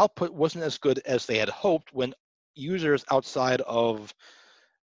the output wasn't as good as they had hoped when users outside of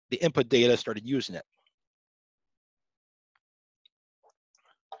the input data started using it.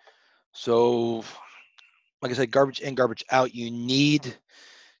 So, like I said, garbage in, garbage out, you need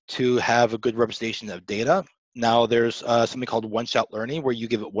to have a good representation of data. Now, there's something called one-shot learning where you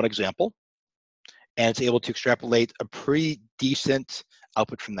give it one example, and it's able to extrapolate a pretty decent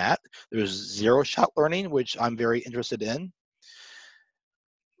output from that. There's zero-shot learning, which I'm very interested in.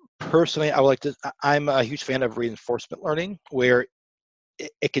 Personally, I'm a huge fan of reinforcement learning, where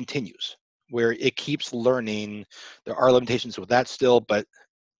it continues, where it keeps learning. There are limitations with that still, but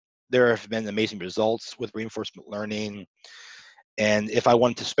there have been amazing results with reinforcement learning. And if I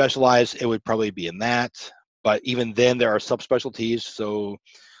wanted to specialize, it would probably be in that. But even then, there are subspecialties. So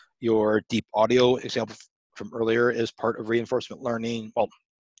your deep audio example from earlier is part of reinforcement learning. Well,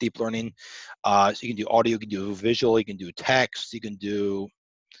 deep learning. So you can do audio, you can do visual, you can do text, you can do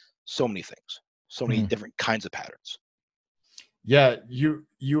so many things, so many different kinds of patterns. Yeah, you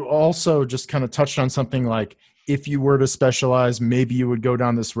also just kind of touched on something like, if you were to specialize, maybe you would go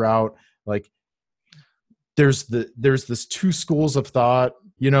down this route. Like there's this two schools of thought,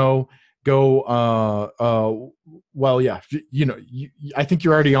 well, yeah, I think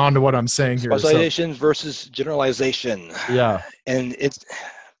you're already on to what I'm saying here. Specialization versus generalization. Yeah. And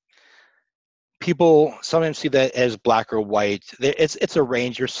people sometimes see that as black or white. It's a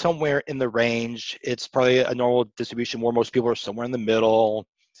range. You're somewhere in the range. It's probably a normal distribution where most people are somewhere in the middle.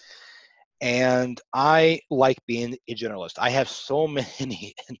 And I like being a generalist. I have so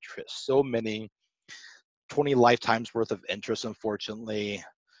many interests, so many 20 lifetimes worth of interests, unfortunately.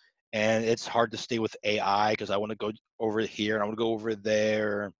 And it's hard to stay with AI because I want to go over here and I want to go over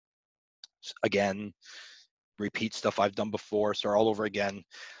there. Again, repeat stuff I've done before, start all over again.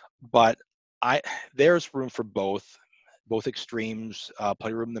 But there's room for both extremes,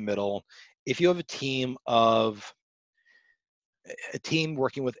 plenty of room in the middle. If you have a team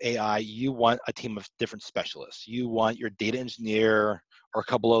working with AI, you want a team of different specialists. You want your data engineer or a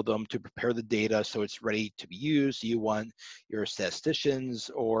couple of them to prepare the data so it's ready to be used. You want your statisticians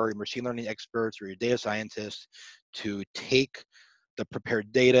or your machine learning experts or your data scientists to take the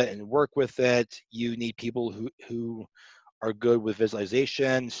prepared data and work with it. You need people who are good with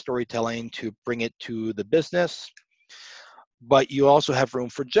visualization, storytelling to bring it to the business. But you also have room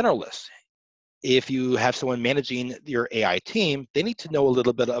for generalists. If you have someone managing your AI team, they need to know a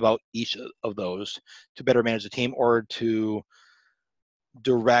little bit about each of those to better manage the team, or to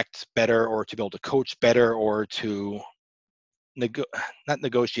direct better, or to be able to coach better, or to not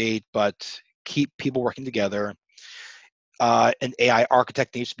negotiate, but keep people working together. An AI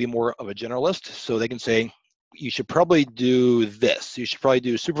architect needs to be more of a generalist, so they can say, you should probably do this. You should probably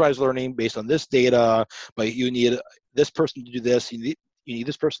do supervised learning based on this data, but you need this person to do this. You need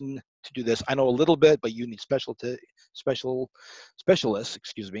this person to do this. I know a little bit, but you need specialists,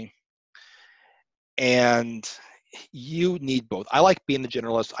 excuse me. And you need both. I like being the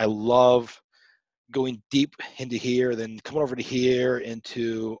generalist. I love going deep into here, then coming over to here,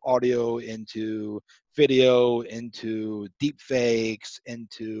 into audio, into video, into deep fakes,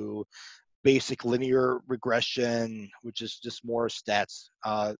 into basic linear regression, which is just more stats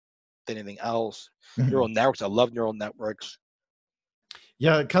than anything else. Neural networks. I love neural networks.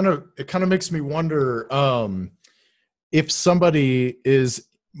 Yeah, it kind of makes me wonder if somebody is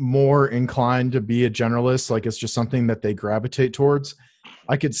more inclined to be a generalist, like it's just something that they gravitate towards.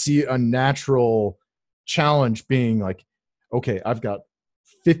 I could see a natural challenge being like, okay, I've got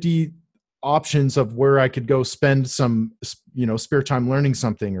 50 options of where I could go spend some, spare time learning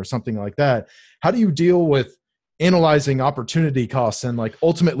something or something like that. How do you deal with analyzing opportunity costs and like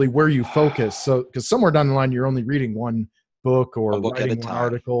ultimately where you focus? So, because somewhere down the line, you're only reading one book or writing one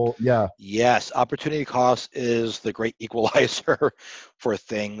article. Yeah. Yes. Opportunity cost is the great equalizer for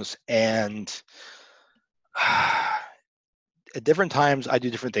things. And at different times, I do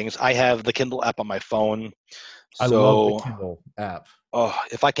different things. I have the Kindle app on my phone. I love the Kindle app. Oh,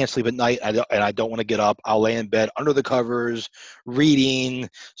 if I can't sleep at night and I don't want to get up, I'll lay in bed under the covers, reading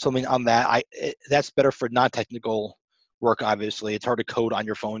something on that. That's better for non-technical work, obviously. It's hard to code on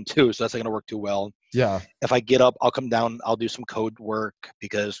your phone too, so that's not going to work too well. Yeah. If I get up, I'll come down, I'll do some code work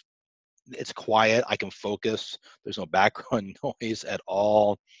because it's quiet. I can focus. There's no background noise at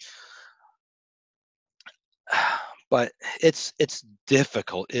all. But it's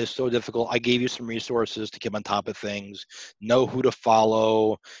difficult. It is so difficult. I gave you some resources to keep on top of things, know who to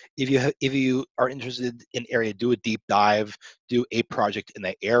follow. If you are interested in area, do a deep dive, do a project in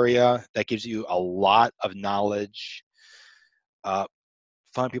the area. That gives you a lot of knowledge.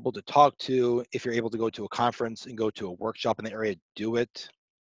 Find people to talk to. If you're able to go to a conference and go to a workshop in the area, do it.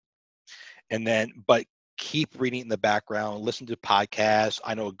 And then, but keep reading in the background, listen to podcasts.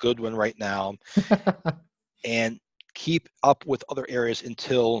 I know a good one right now. And keep up with other areas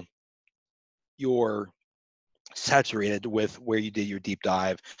until you're saturated with where you did your deep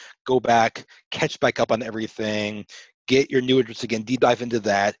dive. Go back, catch back up on everything, get your new interests again, deep dive into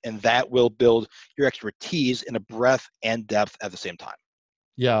that, and that will build your expertise in a breadth and depth at the same time.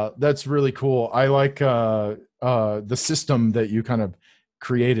 Yeah, that's really cool. I like the system that you kind of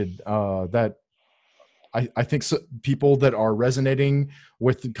created. That I think people that are resonating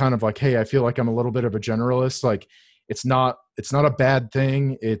with kind of like, hey, I feel like I'm a little bit of a generalist. Like, it's not a bad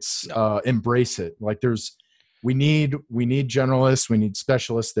thing. It's embrace it. Like, we need generalists, we need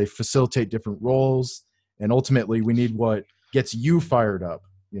specialists. They facilitate different roles, and ultimately, we need what gets you fired up.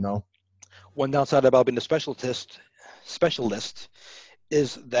 You know, one downside about being a specialist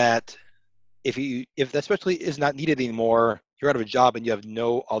is that if that specialty is not needed anymore, you're out of a job and you have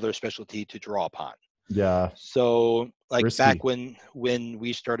no other specialty to draw upon. Yeah. So like Risky. back when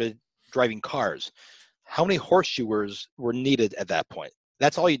we started driving cars, how many horseshoers were needed at that point?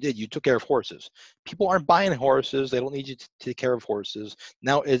 That's all you did. You took care of horses. People aren't buying horses. They don't need you to take care of horses.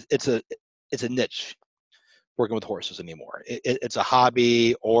 Now it's a niche working with horses anymore. It's a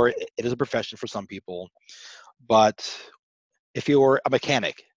hobby, or it is a profession for some people. But if you're a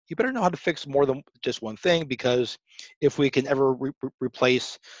mechanic, you better know how to fix more than just one thing, because if we can ever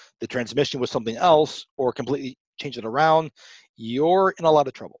replace the transmission with something else or completely change it around, you're in a lot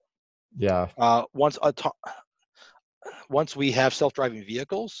of trouble. Yeah. Once we have self-driving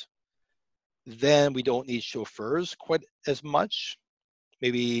vehicles, then we don't need chauffeurs quite as much.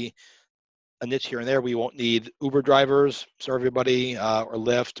 Maybe a niche here and there. We won't need Uber drivers, serve everybody, or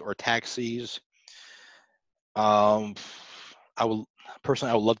Lyft or taxis. I would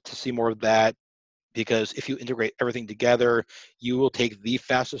love to see more of that, because if you integrate everything together, you will take the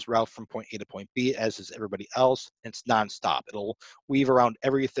fastest route from point A to point B, as is everybody else. And it's nonstop. It'll weave around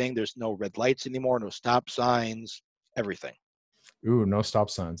everything. There's no red lights anymore, no stop signs, everything. Ooh, no stop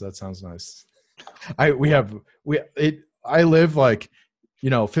signs. That sounds nice. I live like,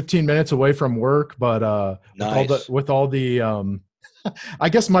 15 minutes away from work, but Nice. with all the I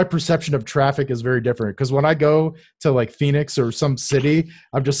guess my perception of traffic is very different, because when I go to like Phoenix or some city,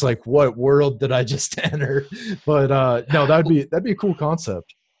 I'm just like, what world did I just enter? But no, that'd be a cool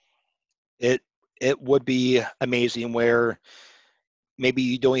concept. It would be amazing where maybe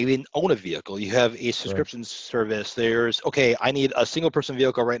you don't even own a vehicle. You have a subscription service. There's, okay, I need a single person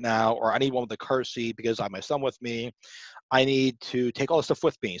vehicle right now, or I need one with a car seat because I have my son with me. I need to take all this stuff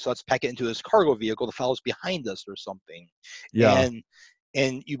with me. So let's pack it into this cargo vehicle that follows behind us or something. Yeah.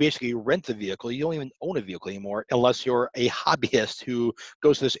 And you basically rent the vehicle. You don't even own a vehicle anymore, unless you're a hobbyist who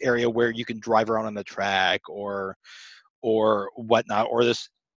goes to this area where you can drive around on the track or whatnot, or this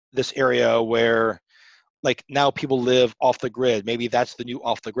area where, like, now people live off the grid. Maybe that's the new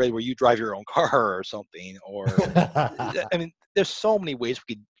off the grid, where you drive your own car or something. Or I mean, there's so many ways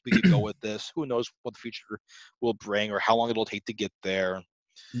we could go with this. Who knows what the future will bring, or how long it'll take to get there.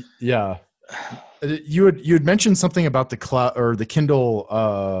 Yeah. You had mentioned something about the cloud or the Kindle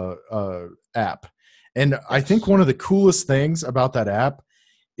app. And yes. I think one of the coolest things about that app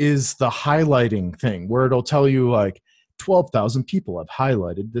is the highlighting thing, where it'll tell you like 12,000 people have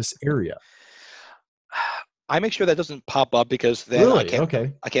highlighted this area. I make sure that doesn't pop up, because then really?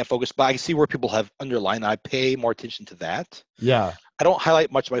 I can't focus, but I see where people have underlined. I pay more attention to that. Yeah. I don't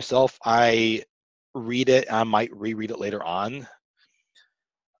highlight much myself. I read it, and I might reread it later on.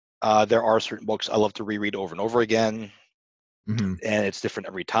 There are certain books I love to reread over and over again, and it's different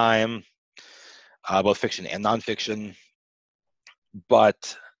every time, both fiction and nonfiction.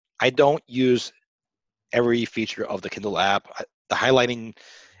 But I don't use every feature of the Kindle app. The highlighting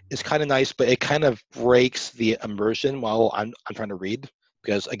is kind of nice, but it kind of breaks the immersion while I'm trying to read,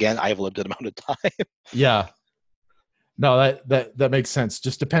 because again, I have a limited amount of time. Yeah. No, that makes sense.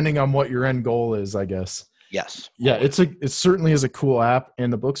 Just depending on what your end goal is, I guess. Yes. Yeah, it certainly is a cool app, and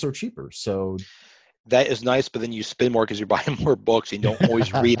the books are cheaper. So that is nice, but then you spend more because you're buying more books and you don't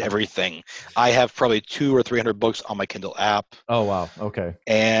always read everything. I have probably 200 or 300 books on my Kindle app. Oh, wow. Okay.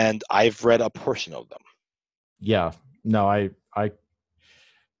 And I've read a portion of them. Yeah. No, I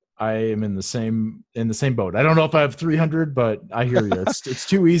I am in the same boat. I don't know if I have 300, but I hear you. It's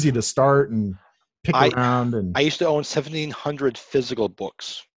too easy to start and pick I around and I used to own 1,700 physical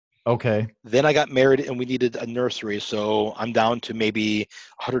books. okay. Then I got married and we needed a nursery, so I'm down to maybe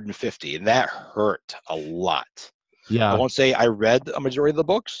 150, and that hurt a lot. I Yeah. won't say I read a majority of the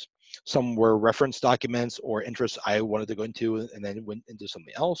books. Some were reference documents or interests I wanted to go into, and then went into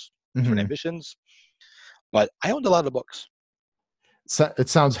something else, different Hmm. ambitions. But I owned a lot of books. So, it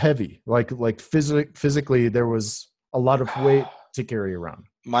sounds heavy. Like physically, there was a lot of weight to carry around.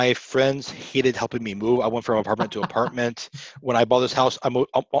 My friends hated helping me move. I went from apartment to apartment. When I bought this house, I moved,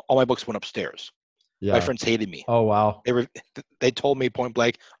 all my books went upstairs. My Yeah. friends hated me. Oh wow. They told me point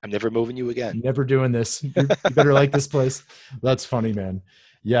blank, "I'm never moving you again." Never doing this. You better like this place. That's funny, man.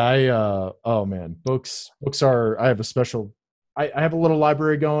 Yeah, oh man, books are I have a special I have a little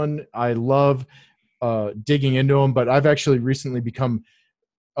library going. I love digging into them, but I've actually recently become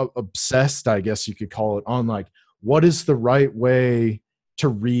obsessed, I guess you could call it, on like what is the right way to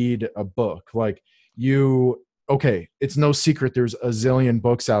read a book. Like you okay, it's no secret there's a zillion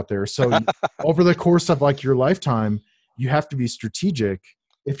books out there. So over the course of like your lifetime, you have to be strategic.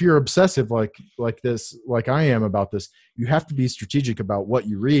 If you're obsessive like this, like I am about this, you have to be strategic about what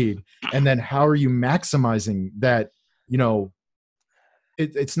you read, and then how are you maximizing that, you know,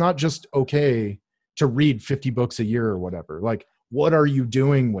 it's not just okay to read 50 books a year or whatever. Like, what are you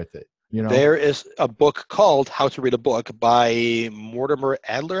doing with it? You know? There is a book called How to Read a Book by Mortimer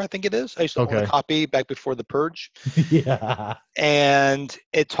Adler, I think it is. I used to own a Okay. copy back before The Purge. Yeah. And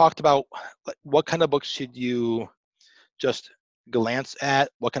it talked about what kind of books should you just glance at,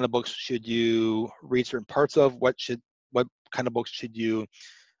 what kind of books should you read certain parts of, what kind of books should you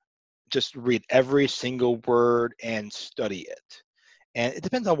just read every single word and study it. And it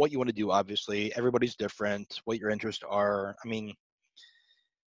depends on what you want to do, obviously. Everybody's different, what your interests are. I mean,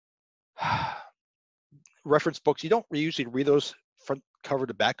 reference books, you don't usually read those front cover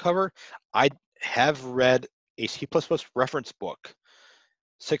to back cover. I have read a C++ reference book,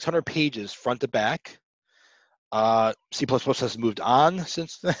 600 pages front to back. C++ has moved on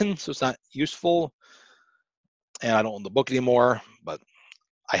since then, so it's not useful. And I don't own the book anymore, but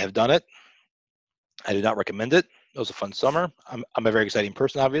I have done it. I do not recommend it. It was a fun summer. I'm a very exciting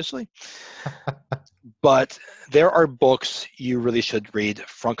person, obviously. But there are books you really should read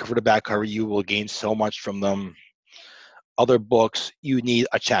front cover to back cover. You will gain so much from them. Other books, you need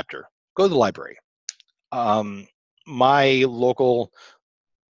a chapter. Go to the library. My local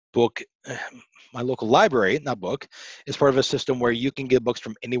book, my local library, not book, is part of a system where you can get books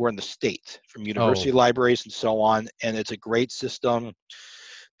from anywhere in the state, from university Oh, libraries and so on. And it's a great system.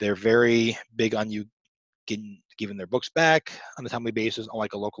 They're very big on you giving their books back on a timely basis,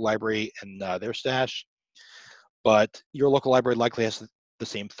 unlike a local library and their stash. But your local library likely has the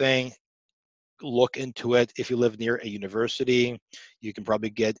same thing. Look into it. If you live near a university, you can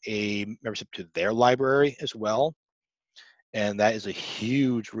probably get a membership to their library as well. And that is a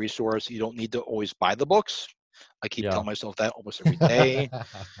huge resource. You don't need to always buy the books. I keep yeah. telling myself that almost every day.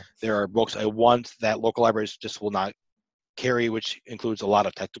 There are books I want that local libraries just will not carry, which includes a lot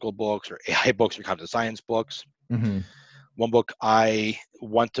of technical books or AI books or computer science books. Hmm. One book I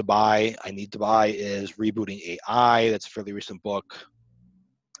want to buy, I need to buy, is Rebooting AI. That's a fairly recent book.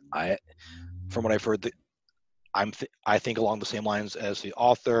 I, from what I've heard, I think along the same lines as the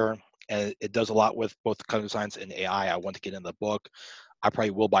author, and it does a lot with both computer science and AI. I want to get in the book. I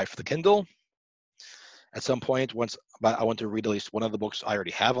probably will buy for the Kindle at some point. But I want to read at least one of the books I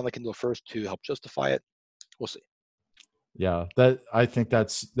already have on the Kindle first to help justify it. We'll see. Yeah, that I think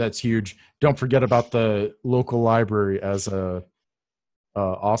that's huge. Don't forget about the local library as a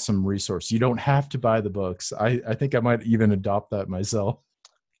awesome resource. You don't have to buy the books. I think I might even adopt that myself.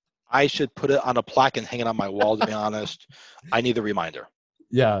 I should put it on a plaque and hang it on my wall. To be honest, I need the reminder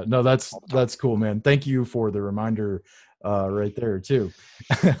Yeah, no, all the time. that's cool, man. Thank you for the reminder right there too.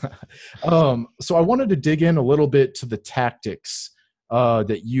 So I wanted to dig in a little bit to the tactics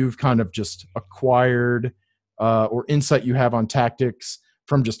that you've kind of just acquired or insight you have on tactics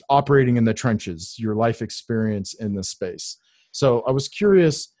from just operating in the trenches, your life experience in this space. So I was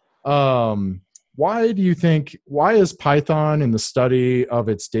curious, why is Python in the study of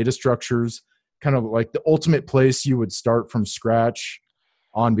its data structures kind of like the ultimate place you would start from scratch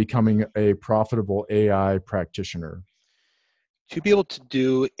on becoming a profitable AI practitioner? To be able to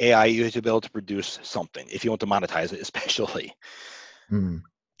do AI, you have to be able to produce something if you want to monetize it, especially. Hmm.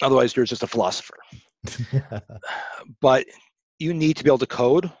 Otherwise, you're just a philosopher. But you need to be able to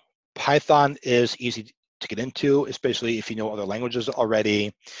code. Python is easy to get into, especially if you know other languages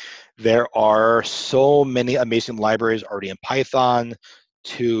already. There are so many amazing libraries already in Python.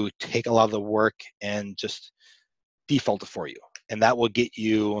 to take a lot of the work and just default it for you. And that will get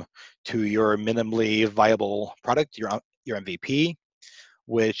you to your minimally viable product, your MVP,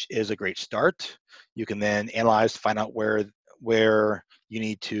 which is a great start. You can then analyze, find out where you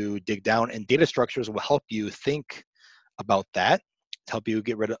need to dig down, and data structures will help you think about that to help you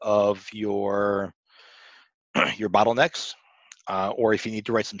get rid of your bottlenecks, or if you need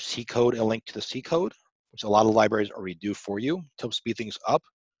to write some C code and link to the C code, which a lot of libraries already do for you to help speed things up.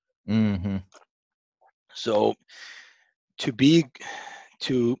 Mm-hmm. So to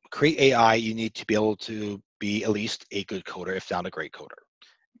create AI, you need to be able to be at least a good coder, if not a great coder.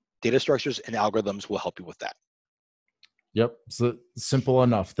 Data structures and algorithms will help you with that. Yep. So simple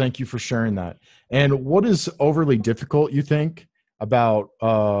enough. Thank you for sharing that. And what is overly difficult, you think, about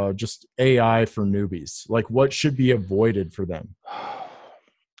just AI for newbies? Like what should be avoided for them?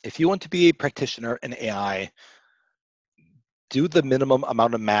 If you want to be a practitioner in AI, do the minimum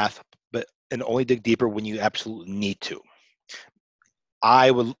amount of math, and only dig deeper when you absolutely need to.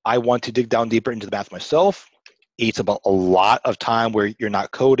 I want to dig down deeper into the math myself. It's about a lot of time where you're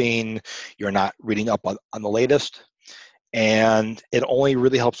not coding, you're not reading up on the latest. And it only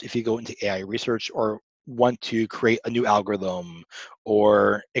really helps if you go into AI research or want to create a new algorithm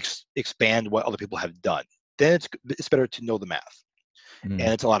or expand what other people have done. Then it's better to know the math. And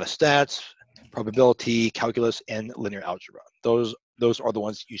it's a lot of stats, probability, calculus, and linear algebra. Those are the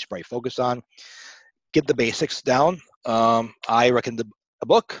ones you should probably focus on. Get the basics down. I recommend a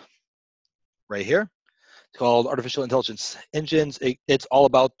book right here. It's called Artificial Intelligence Engines. It's all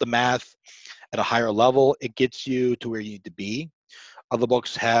about the math at a higher level. It gets you to where you need to be. Other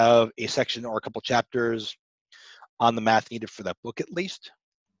books have a section or a couple chapters on the math needed for that book at least.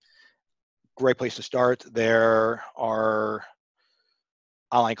 Great place to start. There are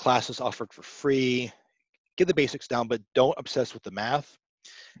online classes offered for free. Get the basics down, but don't obsess with the math.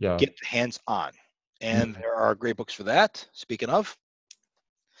 Yeah. Get hands-on. And there are great books for that. Speaking of,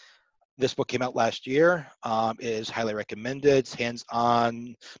 this book came out last year. It is highly recommended. It's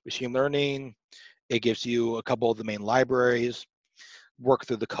hands-on machine learning. It gives you a couple of the main libraries. Work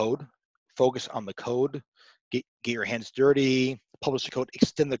through the code. Focus on the code. Get your hands dirty. Publish the code.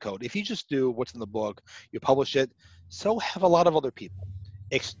 Extend the code. If you just do what's in the book, you publish it, so have a lot of other people.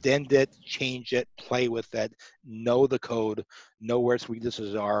 Extend it, change it, play with it, know the code, know where its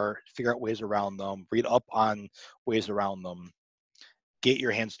weaknesses are, figure out ways around them, read up on ways around them. Get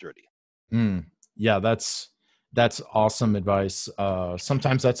your hands dirty. Yeah, that's awesome advice.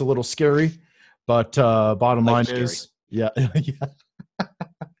 Sometimes that's a little scary, but bottom line is, yeah,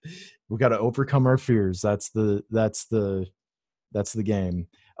 we got to overcome our fears. That's the game.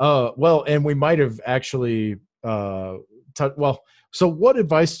 Well, and we might have actually so what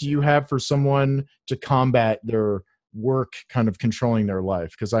advice do you have for someone to combat their work kind of controlling their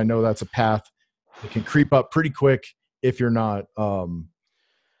life? Because I know that's a path that can creep up pretty quick if you're not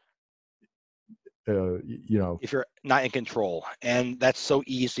if you're not in control. And that's so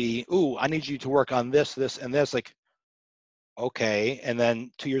easy. Ooh, I need you to work on this, and this. Like, okay. And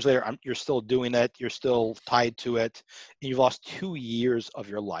then 2 years later, you're still doing it. You're still tied to it. And you've lost 2 years of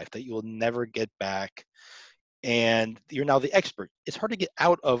your life that you will never get back. And you're now the expert. It's hard to get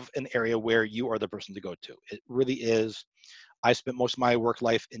out of an area where you are the person to go to. It really is. I spent most of my work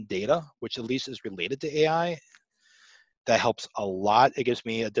life in data, which at least is related to AI. That helps a lot. It gives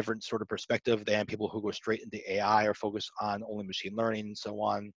me a different sort of perspective than people who go straight into AI or focus on only machine learning and so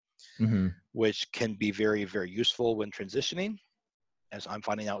on, which can be very, very useful when transitioning, as I'm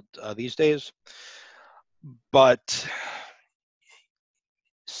finding out these days. But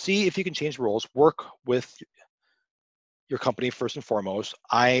see if you can change roles. Work with your company first and foremost.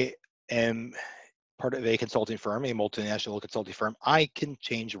 I am part of a consulting firm, a multinational consulting firm. I can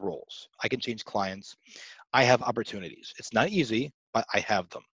change roles. I can change clients. I have opportunities. It's not easy, but I have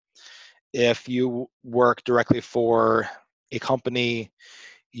them. If you work directly for a company,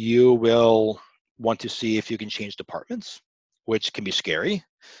 you will want to see if you can change departments, which can be scary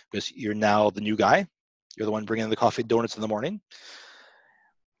because you're now the new guy. You're the one bringing the coffee and donuts in the morning.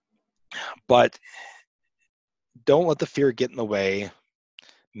 But don't let the fear get in the way.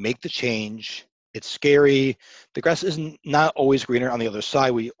 Make the change. It's scary. The grass is not always greener on the other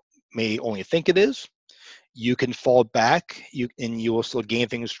side. We may only think it is. You can fall back, and you will still gain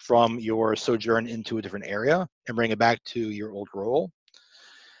things from your sojourn into a different area and bring it back to your old role.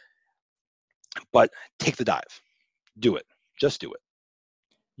 But take the dive. Do it. Just do it.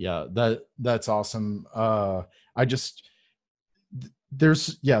 Yeah, that's awesome.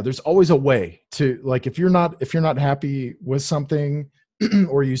 There's always a way to, like, if you're not happy with something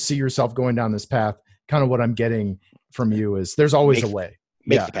or you see yourself going down this path, kind of what I'm getting from you is there's always a way.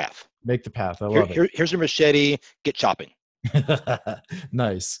 Make Yeah, the path. make the path. I love it. Here's your machete. Get chopping.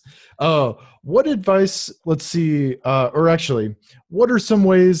 Nice. What advice, let's see, or actually, what are some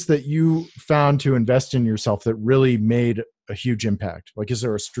ways that you found to invest in yourself that really made a huge impact? Like, is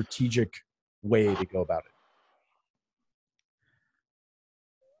there a strategic way to go about it?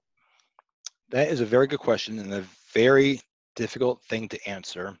 That is a very good question and a very difficult thing to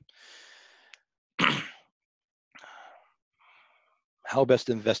answer. How best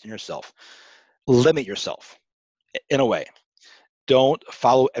to invest in yourself? Limit yourself in a way. Don't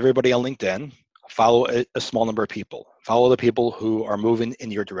follow everybody on LinkedIn. Follow a small number of people. Follow the people who are moving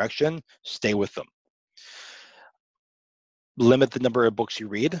in your direction. Stay with them. Limit the number of books you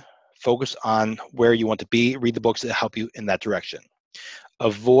read. Focus on where you want to be. Read the books that help you in that direction.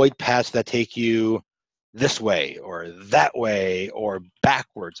 Avoid paths that take you this way or that way or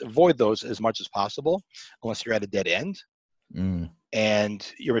backwards. Avoid those as much as possible unless you're at a dead end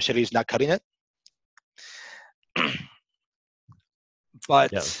and your machete is not cutting it.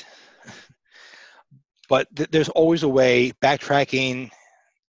 But Yeah. There's always a way. Backtrack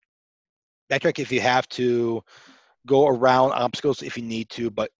if you have to, go around obstacles if you need to,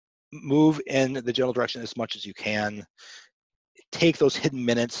 but move in the general direction as much as you can. Take those hidden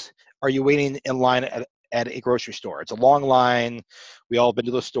minutes. Are you waiting in line at a grocery store? It's a long line. We all been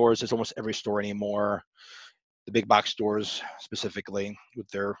to those stores. There's almost every store anymore. The big box stores specifically with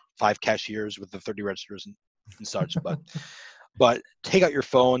their 5 cashiers with the 30 registers and such. But take out your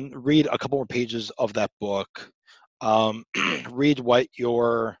phone, read a couple more pages of that book. Read what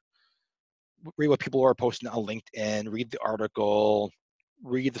people are posting on LinkedIn, read the article,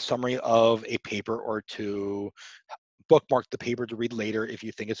 read the summary of a paper or two, bookmark the paper to read later if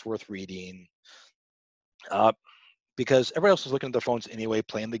you think it's worth reading. Because everybody else is looking at their phones anyway,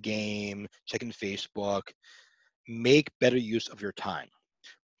 playing the game, checking Facebook. Make better use of your time.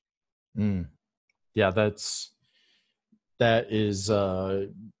 Yeah, that is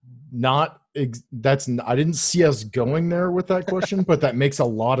not that's I didn't see us going there with that question, but that makes a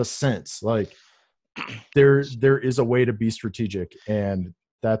lot of sense. Like there is a way to be strategic, and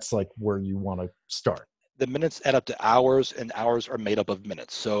that's like where you want to start. The minutes add up to hours, and hours are made up of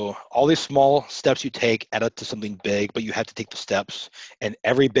minutes. So all these small steps you take add up to something big, but you have to take the steps, and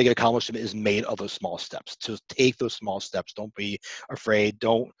every big accomplishment is made of those small steps. So take those small steps. Don't be afraid.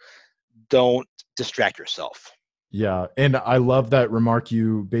 Don't distract yourself. Yeah, and I love that remark.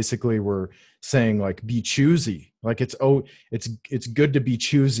 You basically were saying like be choosy. Like it's good to be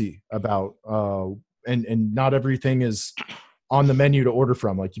choosy about and not everything is on the menu to order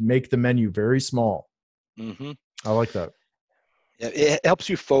from. Like you make the menu very small. Mm-hmm. I like that. It helps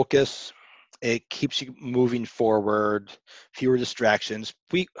you focus. It keeps you moving forward. Fewer distractions.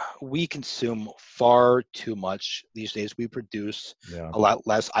 We consume far too much these days. We produce Yeah. a lot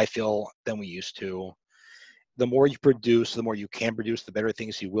less, I feel, than we used to. The more you produce, the more you can produce, the better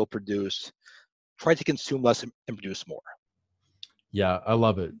things you will produce. Try to consume less and produce more. Yeah, I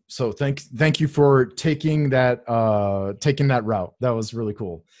love it. So thank you for taking that route. That was really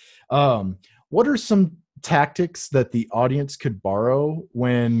cool. What are some tactics that the audience could borrow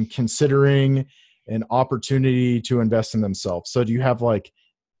when considering an opportunity to invest in themselves? So do you have like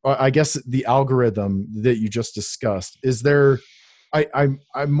I guess the algorithm that you just discussed, is there I'm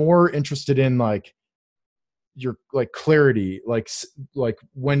more interested in like your like clarity, like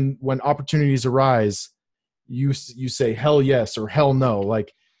when opportunities arise, you say hell yes or hell no,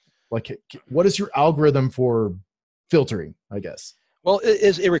 like what is your algorithm for filtering, I guess? Well, it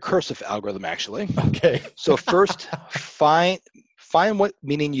is a recursive algorithm, actually. Okay. So first, find what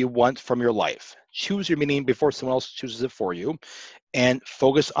meaning you want from your life. Choose your meaning before someone else chooses it for you, and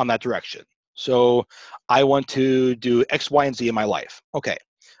focus on that direction. So I want to do X, Y, and Z in my life. Okay,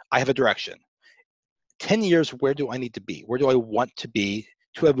 I have a direction. 10 years, where do I need to be? Where do I want to be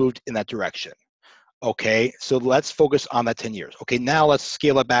to have moved in that direction? Okay, so let's focus on that 10 years. Okay, now let's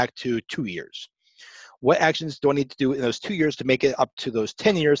scale it back to 2 years. What actions do I need to do in those 2 years to make it up to those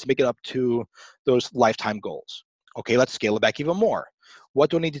 10 years, to make it up to those lifetime goals? Okay, let's scale it back even more.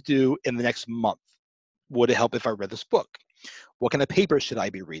 What do I need to do in the next month? Would it help if I read this book? What kind of papers should I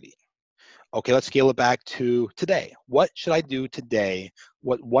be reading? Okay, let's scale it back to today. What should I do today?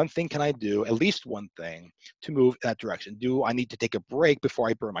 What one thing can I do, at least one thing, to move in that direction? Do I need to take a break before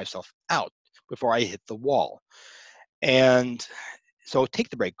I burn myself out, before I hit the wall? And so take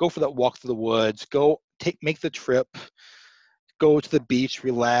the break, go for that walk through the woods, make the trip, go to the beach,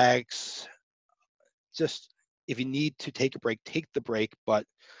 relax. Just if you need to take a break, take the break, but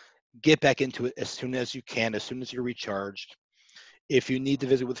get back into it as soon as you can, as soon as you're recharged. If you need to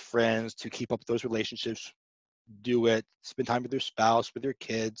visit with friends to keep up those relationships, do it. Spend time with your spouse, with your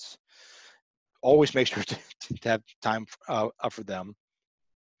kids. Always make sure to have time for them.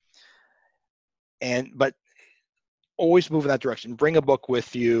 But always move in that direction. Bring a book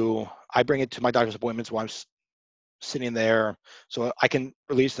with you. I bring it to my doctor's appointments while I'm sitting there, so I can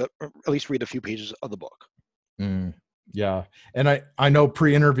at least read a few pages of the book. Yeah, and I know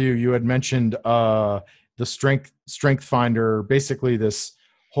pre-interview you had mentioned the Strength Finder, basically this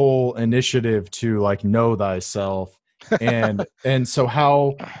whole initiative to like know thyself, and so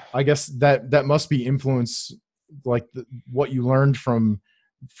how, I guess that must be influence, like what you learned from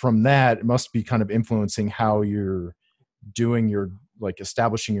that must be kind of influencing how you're doing your, like,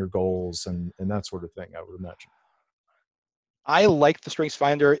 establishing your goals and that sort of thing, I would imagine. I like the Strengths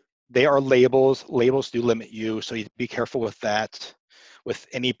Finder. They are labels. Labels do limit you, so you be careful with that. With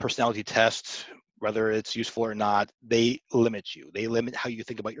any personality test, whether it's useful or not, they limit you. They limit how you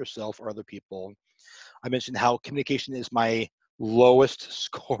think about yourself or other people. I mentioned how communication is my lowest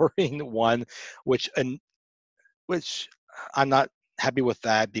scoring one, which I'm not happy with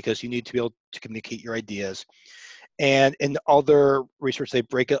that, because you need to be able to communicate your ideas. And in other research, they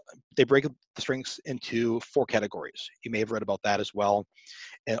break the strengths into 4 categories. You may have read about that as well.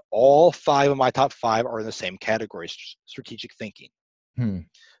 And all 5 of my top 5 are in the same category: strategic thinking.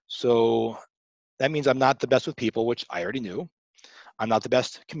 So that means I'm not the best with people, which I already knew. I'm not the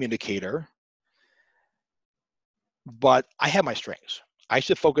best communicator, but I have my strengths. I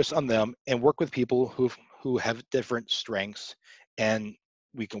should focus on them and work with people who have different strengths, and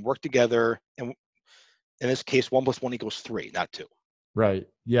we can work together. And in this case, 1 + 1 = 3, not 2. Right.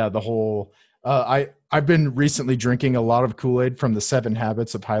 Yeah. The whole, I've been recently drinking a lot of Kool-Aid from the 7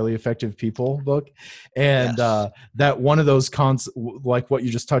 Habits of Highly Effective People book. And Yes. that one of those like what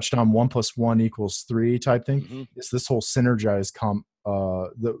you just touched on, 1 + 1 = 3 type thing, is this whole synergize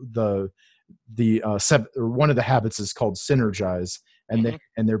one of the habits is called synergize. And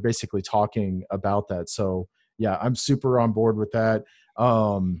they're basically talking about that. So yeah, I'm super on board with that.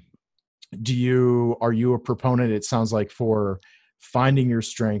 Are you a proponent, it sounds like, for finding your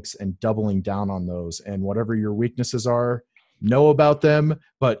strengths and doubling down on those, and whatever your weaknesses are, know about them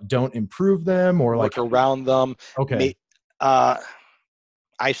but don't improve them, or Work like, around them. okay.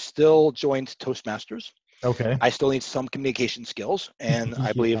 I still joined Toastmasters. Okay. I still need some communication skills, and I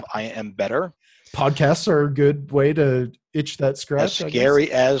Yeah. believe I am better. Podcasts are a good way to itch that As scratch, I guess.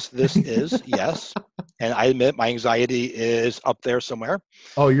 scary as this is, yes. And I admit my anxiety is up there somewhere.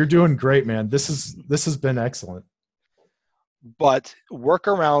 Oh, you're doing great, man. This has been excellent. But work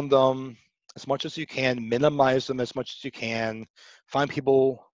around them as much as you can, minimize them as much as you can, find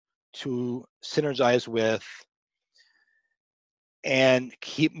people to synergize with, and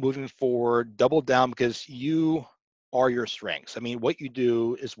keep moving forward. Double down, because you are your strengths. I mean, what you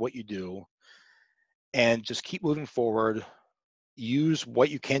do is what you do, and just keep moving forward. Use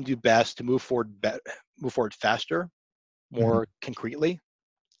what you can do best to move forward faster, more concretely,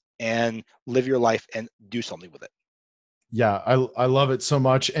 and live your life and do something with it. Yeah, I love it so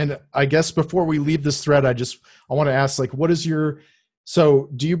much. And I guess before we leave this thread, I want to ask, like, so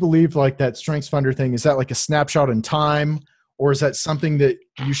do you believe like that Strengths Finder thing, is that like a snapshot in time, or is that something that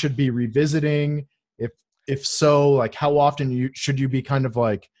you should be revisiting? If so, like, how often should you be kind of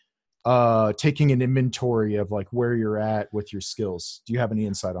like taking an inventory of like where you're at with your skills? Do you have any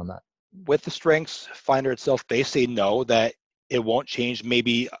insight on that? With the Strengths Finder itself, they say no, that it won't change.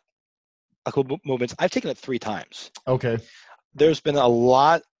 Maybe a couple movements. I've taken it 3 times. Okay. There's been a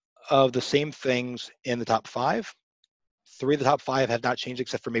lot of the same things in the top 5. 3 of the top 5 have not changed,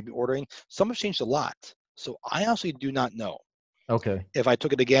 except for maybe ordering. Some have changed a lot. So I honestly do not know. Okay. If I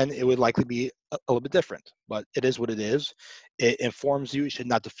took it again, it would likely be a little bit different, but it is what it is. It informs you. It should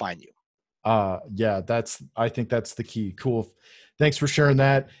not define you. Yeah, I think that's the key. Cool. Thanks for sharing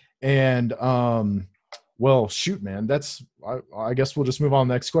that. And well, shoot, man, I guess we'll just move on to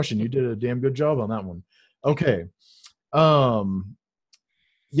the next question. You did a damn good job on that one. Okay.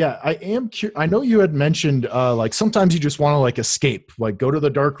 Yeah, I know you had mentioned like sometimes you just want to like escape, like go to the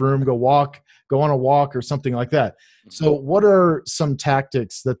dark room, go on a walk or something like that. So what are some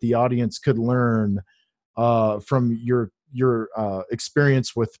tactics that the audience could learn from your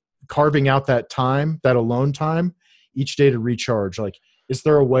experience with carving out that time, that alone time each day to recharge? Like, is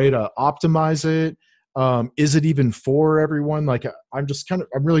there a way to optimize it? Is it even for everyone? Like, I'm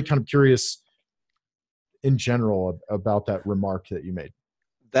really kind of curious in general about that remark that you made.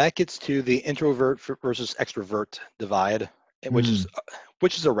 That gets to the introvert versus extrovert divide, which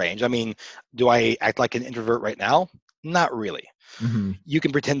is a range. I mean, do I act like an introvert right now? Not really. You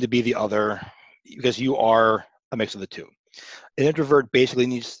can pretend to be the other, because you are a mix of the two. An introvert basically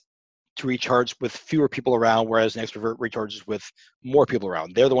needs to recharge with fewer people around, whereas an extrovert recharges with more people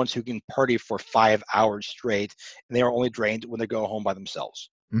around. They're the ones who can party for 5 hours straight, and they are only drained when they go home by themselves.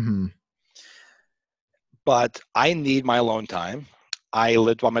 Mm-hmm. But I need my alone time. I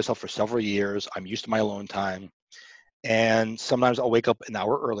lived by myself for several years. I'm used to my alone time. And sometimes I'll wake up an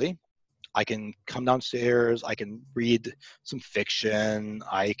hour early. I can come downstairs. I can read some fiction.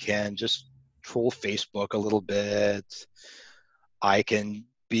 I can just troll Facebook a little bit. I can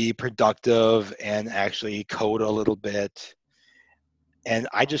be productive and actually code a little bit. And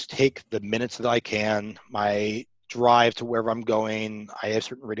I just take the minutes that I can, my drive to wherever I'm going. I have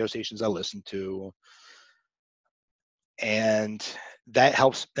certain radio stations I listen to. And that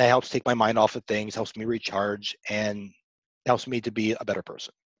helps take my mind off of things, helps me recharge, and helps me to be a better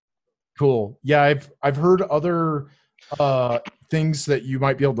person. Cool. Yeah, I've heard other uh things that you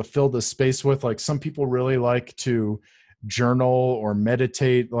might be able to fill this space with. Like some people really like to journal or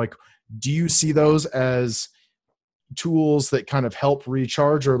meditate. Like, do you see those as tools that kind of help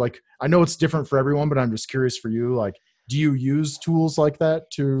recharge? Or like, I know it's different for everyone, but I'm just curious for you. Like, do you use tools like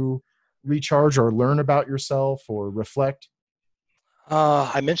that to recharge or learn about yourself or reflect?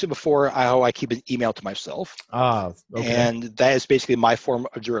 I mentioned before how I keep an email to myself, Ah, okay. and that is basically my form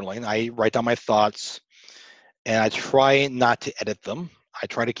of journaling. I write down my thoughts, and I try not to edit them. I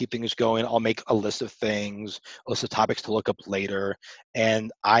try to keep things going. I'll make a list of things, a list of topics to look up later, and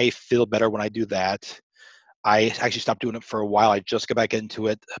I feel better when I do that. I actually stopped doing it for a while. I just got back into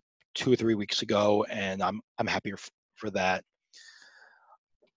it 2 or 3 weeks ago, and I'm happier for that.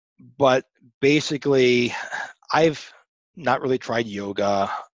 But basically, I've not really tried yoga.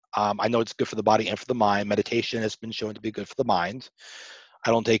 I know it's good for the body and for the mind. Meditation has been shown to be good for the mind.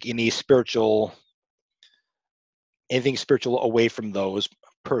 I don't take anything spiritual away from those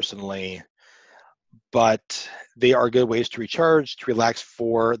personally, but they are good ways to recharge, to relax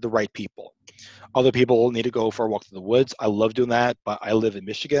for the right people. Other people need to go for a walk through the woods. I love doing that, but I live in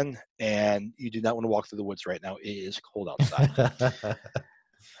Michigan, and you do not want to walk through the woods right now. It is cold outside.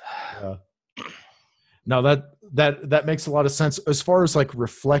 Yeah. No, that makes a lot of sense. As far as like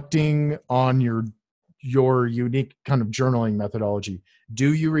reflecting on your unique kind of journaling methodology,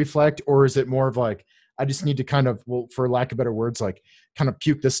 do you reflect, or is it more of like, I just need to kind of, well, for lack of better words, like kind of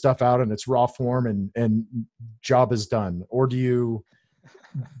puke this stuff out in its raw form and job is done? Or do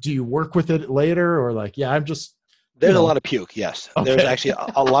you work with it later, or like, yeah, I'm just, you There's a know, lot of puke, yes. There's okay. actually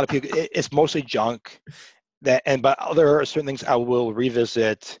a lot of puke. It's mostly junk. But there are certain things I will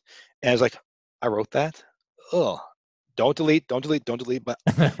revisit, and it's like, I wrote that. Oh, don't delete, don't delete, don't delete. But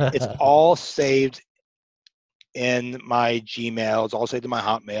it's all saved in my Gmail. It's all saved in my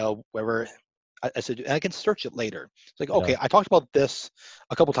Hotmail, wherever. I said, and I can search it later. It's like, Yeah. okay, I talked about this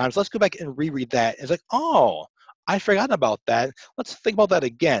a couple times. Let's go back and reread that. It's like, oh, I forgot about that. Let's think about that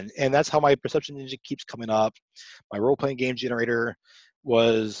again. And that's how my perception engine keeps coming up. My role-playing game generator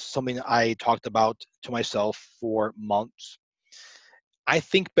was something I talked about to myself for months. I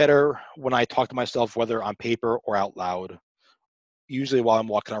think better when I talk to myself, whether on paper or out loud, usually while I'm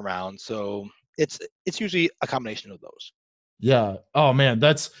walking around. So it's usually a combination of those. Yeah. Oh man,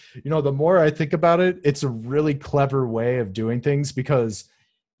 that's, the more I think about it, it's a really clever way of doing things because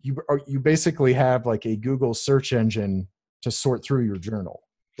you basically have like a Google search engine to sort through your journal.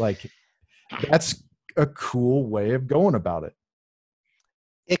 Like that's a cool way of going about it.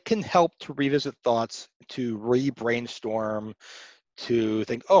 It can help to revisit thoughts, to re-brainstorm, to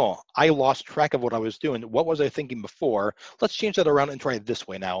think, oh, I lost track of what I was doing. What was I thinking before? Let's change that around and try it this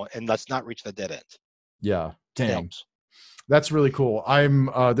way now, and let's not reach the dead end. Yeah. It Dang. helps. That's really cool. I'm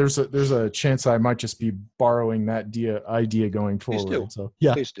there's a chance I might just be borrowing that idea going Please do. forward. So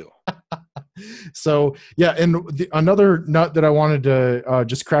yeah. Please do. So yeah, and another nut that I wanted to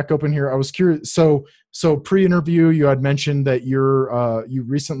just crack open here. I was curious. So pre-interview, you had mentioned that you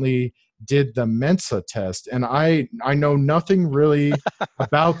recently did the Mensa test, and I know nothing really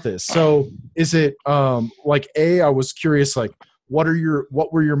about this. So is it like I was curious, like what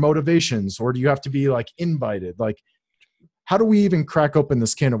were your motivations, or do you have to be like invited? Like how do we even crack open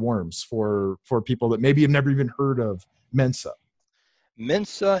this can of worms for people that maybe have never even heard of Mensa?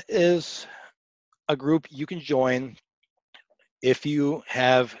 Mensa is a group you can join if you're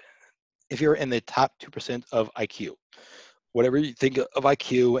in the top 2% of IQ. Whatever you think of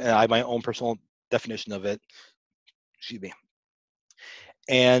IQ, and I have my own personal definition of it. Excuse me.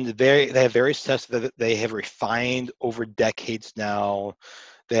 And they have various tests that they have refined over decades now.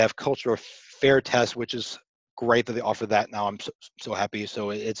 They have cultural fair tests, which is great that they offer that now. I'm so happy.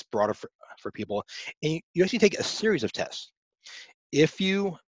 So it's broader for people. And you actually take a series of tests. If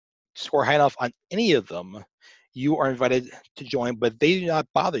you score high enough on any of them, you are invited to join, but they do not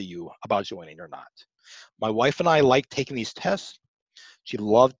bother you about joining or not. My wife and I like taking these tests. She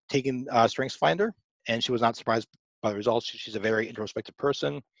loved taking StrengthsFinder, and she was not surprised by the results. She's a very introspective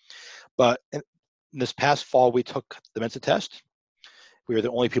person. But in this past fall, we took the Mensa test. We were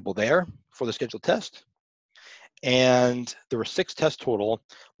the only people there for the scheduled test. And there were 6 tests total.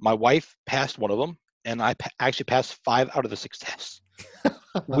 My wife passed one of them, and I actually passed 5 out of the 6 tests.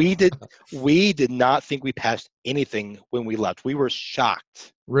 We did not think we passed anything when we left. We were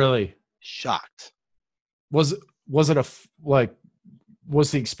shocked. Really? Shocked. Was it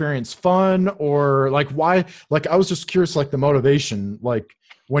was the experience fun, or like why? Like I was just curious, like the motivation, like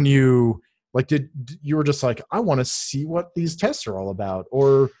when you did you were just like, I want to see what these tests are all about,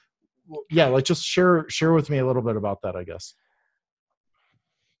 or yeah, like just share with me a little bit about that, I guess.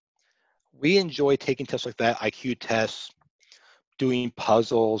 We enjoy taking tests like that, IQ tests, doing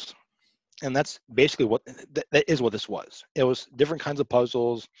puzzles, and that's basically what that is what this was. It was different kinds of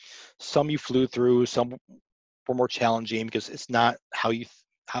puzzles. Some you flew through, some were more challenging because it's not how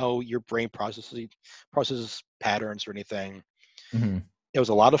your brain processes patterns or anything. Mm-hmm. It was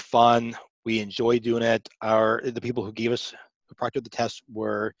a lot of fun. We enjoyed doing it. The people who proctored the test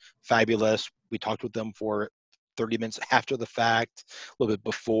were fabulous. We talked with them for 30 minutes after the fact, a little bit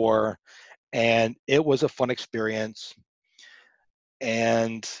before, and it was a fun experience.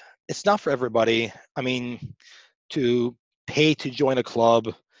 And it's not for everybody. I mean, to pay to join a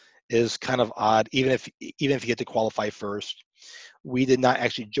club is kind of odd, even if you get to qualify first. We did not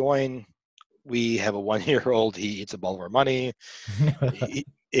actually join. We have a 1-year-old. He eats up all of our money.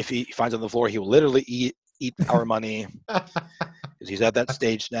 If he finds on the floor, he will literally eat our money because he's at that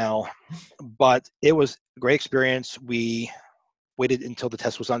stage now. But it was a great experience. We waited until the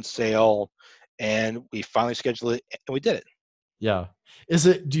test was on sale, and we finally scheduled it, and we did it. Yeah.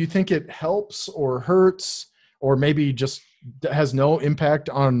 Do you think it helps or hurts, or maybe just has no impact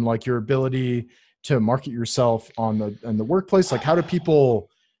on like your ability to market yourself in the workplace? Like how do people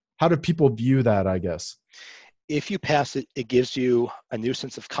view that, I guess? If you pass it, it gives you a new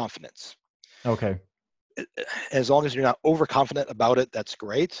sense of confidence. Okay. As long as you're not overconfident about it, that's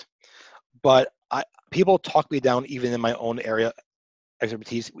great. But people talk me down even in my own area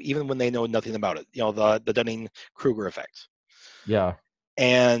expertise, even when they know nothing about it. You know, the Dunning-Kruger effect. Yeah.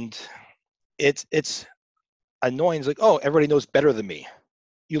 And it's annoying. It's like, oh, everybody knows better than me.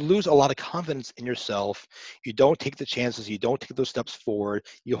 You lose a lot of confidence in yourself. You don't take the chances. You don't take those steps forward.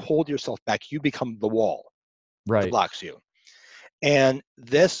 You hold yourself back. You become the wall that Right. blocks you. And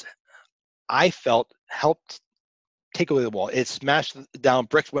this, I felt, helped take away the wall. It smashed down.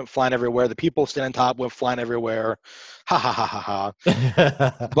 Bricks went flying everywhere. The people standing on top went flying everywhere. Ha ha ha ha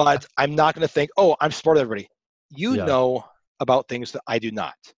ha. But I'm not going to think, oh, I'm smarter than everybody. You Yeah. know about things that I do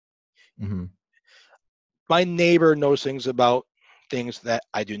not. Mm-hmm. My neighbor knows things about things that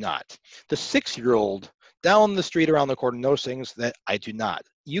I do not. The 6-year-old down the street around the corner knows things that I do not.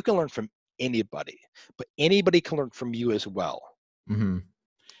 You can learn from anybody, but anybody can learn from you as well. Mm-hmm.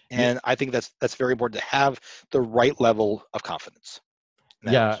 And I think that's very important to have the right level of confidence.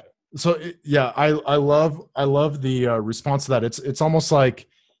 Yeah. So yeah, I love the response to that. It's almost like,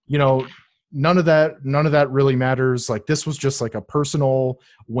 you know, none of that really matters. Like this was just like a personal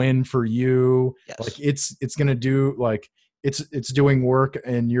win for you. Yes. Like it's going to do like it's doing work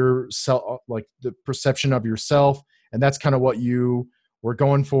in your self, like the perception of yourself, and that's kind of what you were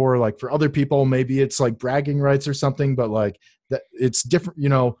going for. Like for other people, maybe it's like bragging rights or something, but like that it's different, you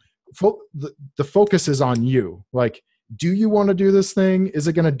know. The focus is on you. Like, do you want to do this thing? Is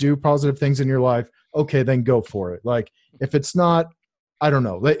it going to do positive things in your life? Okay, then go for it. Like if it's not, I don't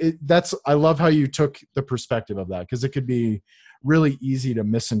know. I love how you took the perspective of that, because it could be really easy to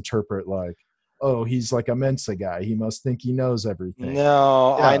misinterpret, like, oh, he's like a Mensa guy. He must think he knows everything.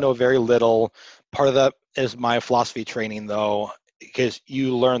 No, Yeah. I know very little. Part of that is my philosophy training, though, because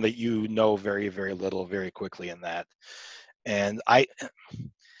you learn that you know very, very little very quickly in that. And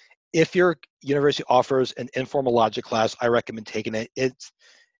if your university offers an informal logic class, I recommend taking it.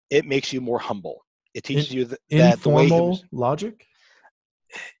 It makes you more humble. It teaches you that the way Informal logic.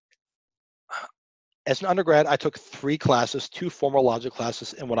 As an undergrad, I took 3 classes, 2 formal logic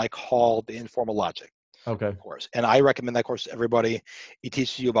classes, and what I call the informal logic Okay. course. And I recommend that course to everybody. It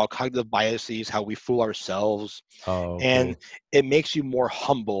teaches you about cognitive biases, how we fool ourselves, Oh, and cool. it makes you more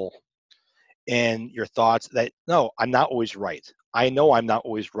humble in your thoughts that, no, I'm not always right. I know I'm not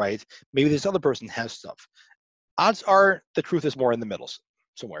always right. Maybe this other person has stuff. Odds are the truth is more in the middle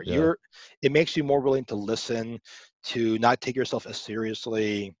somewhere. Yeah. It makes you more willing to listen, to not take yourself as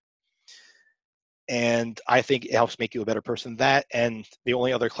seriously. And I think it helps make you a better person. That, and the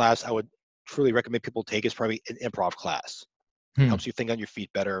only other class I would truly recommend people take is probably an improv class. Hmm. Helps you think on your feet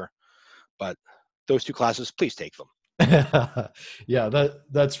better. But those 2 classes, please take them. Yeah,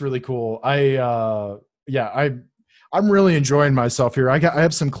 that's really cool. I'm really enjoying myself here. I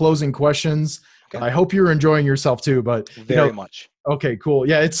have some closing questions. Okay. I hope you're enjoying yourself too, but Very much. okay, cool.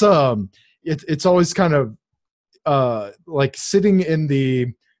 Yeah, it's always kind of like sitting in the,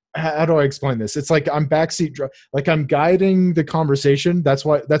 how do I explain this? It's like I'm like I'm guiding the conversation. That's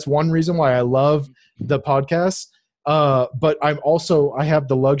one reason why I love the podcast. But I have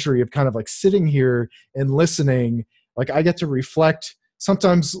the luxury of kind of like sitting here and listening. Like I get to reflect.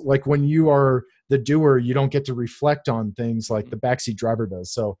 Sometimes like when you are the doer, you don't get to reflect on things like the backseat driver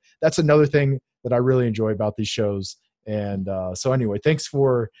does. So that's another thing that I really enjoy about these shows. And so anyway, thanks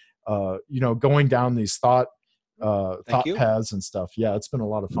for going down these thought You. paths and stuff. Yeah, it's been a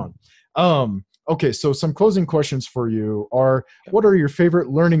lot of fun. Okay, so some closing questions for you are: what are your favorite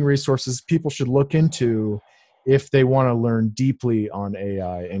learning resources people should look into if they want to learn deeply on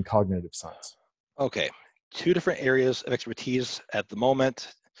AI and cognitive science? Okay. 2 different areas of expertise at the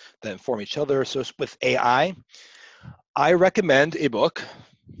moment that inform each other. So with AI, I recommend a book,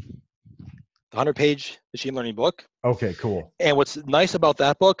 the 100-page machine learning book. Okay, cool. And what's nice about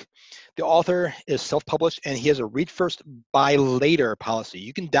that book, the author is self-published and he has a read first, buy later policy.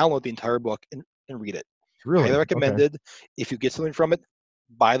 You can download the entire book and read it. Really? Highly Okay. recommended. If you get something from it,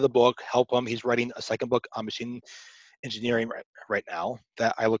 buy the book, help him. He's writing a second book on machine engineering right now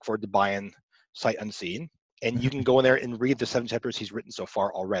that I look forward to buying sight unseen. And you can go in there and read the 7 chapters he's written so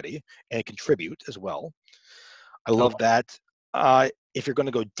far already and contribute as well. I love that. If you're going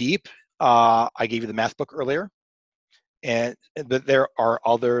to go deep, I gave you the math book earlier, but there are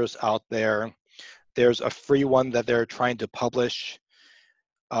others out there. There's a free one that they're trying to publish,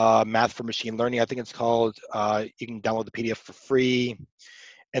 Math for Machine Learning, I think it's called. You can download the PDF for free.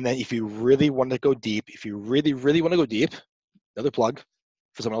 And then if you really want to go deep, if you really, really want to go deep, another plug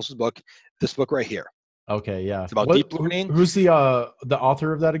for someone else's book, this book right here. Okay, yeah. It's about deep learning. Who's the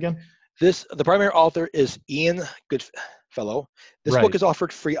author of that again? The primary author is Ian Goodfellow. This book is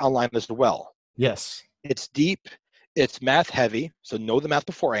offered free online as well. Yes. It's deep, it's math heavy, so know the math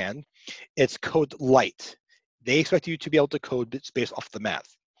beforehand. It's code light. They expect you to be able to code bits based off the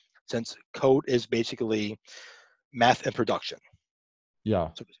math, since code is basically math in production. Yeah.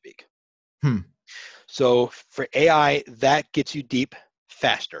 So to speak. Hmm. So for AI, that gets you deep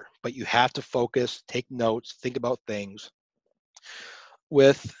faster, but you have to focus, take notes, think about things.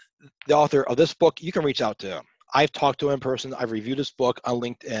 With the author of this book, you can reach out to him. I've talked to him in person. I've reviewed his book on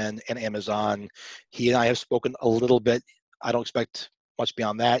LinkedIn and Amazon. He and I have spoken a little bit. I don't expect much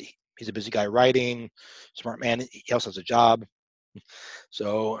beyond that. He's a busy guy writing, smart man. He also has a job.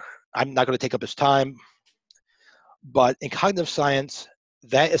 So I'm not going to take up his time. But in cognitive science,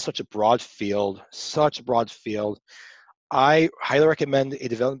 that is such a broad field, I highly recommend a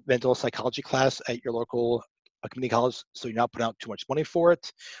developmental psychology class at your local community college so you're not putting out too much money for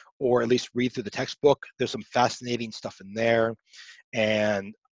it, or at least read through the textbook. There's some fascinating stuff in there.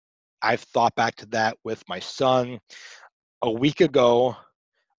 And I've thought back to that with my son. A week ago,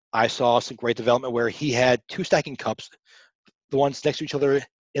 I saw some great development where he had 2 stacking cups, the ones next to each other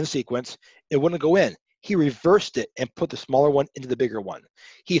in sequence. It wouldn't go in. He reversed it and put the smaller one into the bigger one.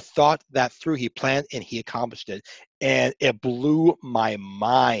 He thought that through, he planned, and he accomplished it. And it blew my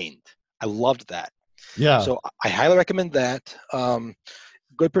mind. I loved that. Yeah. So I highly recommend that.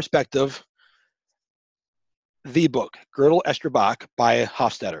 Good perspective. The book, Gödel Esterbach by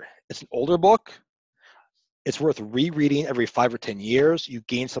Hofstadter. It's an older book. It's worth rereading every 5 or 10 years. You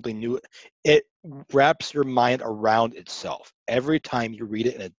gain something new. It wraps your mind around itself. Every time you read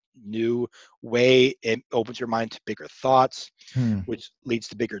it in a new way, it opens your mind to bigger thoughts, which leads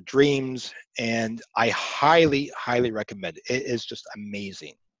to bigger dreams. And I highly, highly recommend it. It is just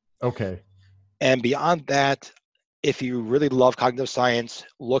amazing. Okay. And beyond that, if you really love cognitive science,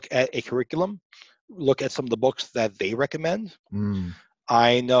 look at a curriculum, look at some of the books that they recommend.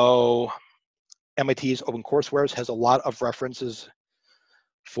 I know MIT's OpenCourseWare has a lot of references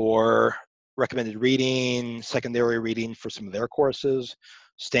for recommended reading, secondary reading for some of their courses.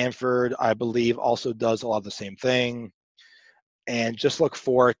 Stanford, I believe, also does a lot of the same thing. And just look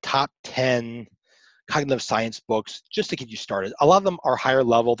for top 10 cognitive science books just to get you started. A lot of them are higher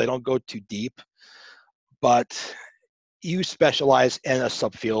level. They don't go too deep, but you specialize in a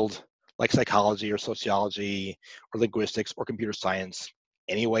subfield like psychology or sociology or linguistics or computer science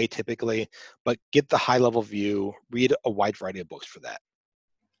anyway, typically, but get the high level view, read a wide variety of books for that.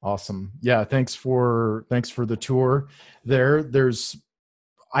 Awesome. Yeah. Thanks for the tour there.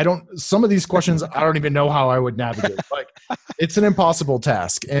 some of these questions, I don't even know how I would navigate. Like, it's an impossible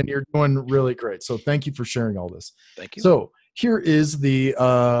task, and you're doing really great. So thank you for sharing all this. Thank you. So here is the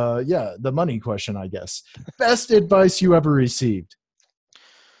money question, I guess. Best advice you ever received?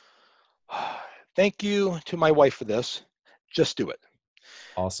 Thank you to my wife for this. Just do it.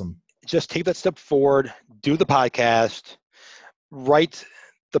 Awesome. Just take that step forward, do the podcast, write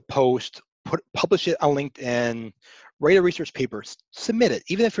the post, publish it on LinkedIn, write a research paper, submit it.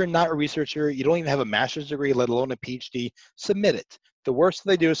 Even if you're not a researcher, you don't even have a master's degree, let alone a PhD, submit it. The worst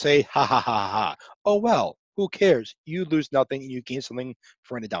they do is say, ha, ha, ha, ha. Oh, well, who cares? You lose nothing and you gain something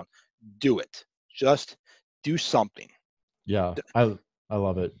for writing it down. Do it. Just do something. Yeah, I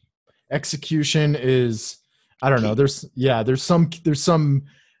love it. Execution is, I don't know. Key. There's some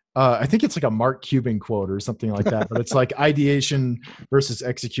I think it's like a Mark Cuban quote or something like that, but it's like ideation versus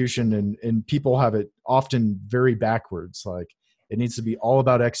execution, and people have it often very backwards. Like, it needs to be all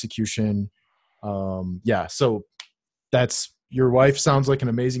about execution. So that's, your wife sounds like an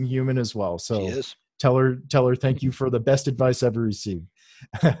amazing human as well. So She is. tell her thank you for the best advice ever received.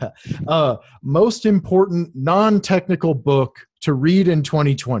 Most important non-technical book to read in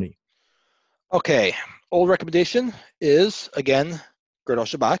 2020. Okay. Old recommendation is, again, Gerdau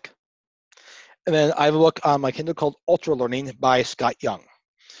Shabak. And then I have a book on my Kindle called Ultra Learning by Scott Young.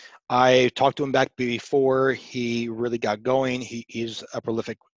 I talked to him back before he really got going. He's a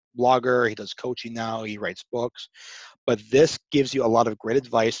prolific blogger. He does coaching now. He writes books. But this gives you a lot of great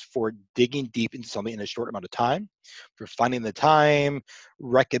advice for digging deep into something in a short amount of time, for finding the time,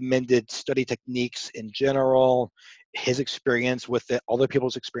 recommended study techniques in general, his experience with it, other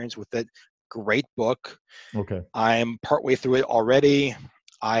people's experience with it. Great book. Okay. I'm partway through it already.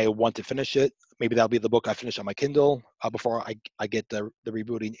 I want to finish it. Maybe that'll be the book I finish on my Kindle before I get the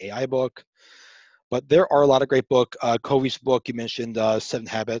Rebooting AI book. But there are a lot of great books. Covey's book, you mentioned, 7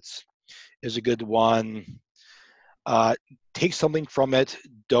 Habits, is a good one. Take something from it.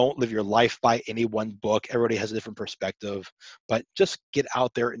 Don't live your life by any one book. Everybody has a different perspective, but just get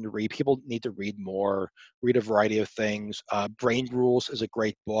out there and read. People need to read more, read a variety of things. Brain Rules is a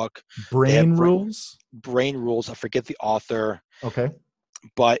great book. Brain Rules? Brain Rules. I forget the author. Okay.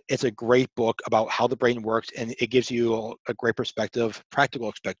 But it's a great book about how the brain works, and it gives you a great perspective,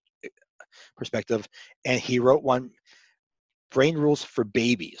 practical perspective. And he wrote one, Brain Rules for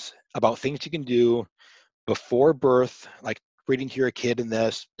Babies, about things you can do before birth, like reading to your kid in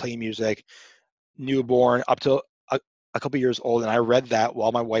this, playing music, newborn, up to a couple years old. And I read that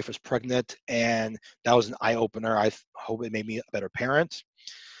while my wife was pregnant, and that was an eye-opener. I hope it made me a better parent.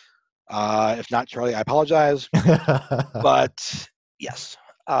 If not, Charlie, I apologize. But yes,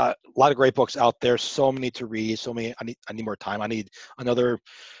 a lot of great books out there. So many to read. So many. I need more time. I need another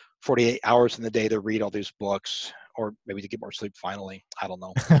 48 hours in the day to read all these books, or maybe to get more sleep finally. I don't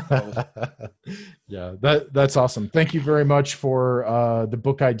know. Yeah, that's awesome. Thank you very much for the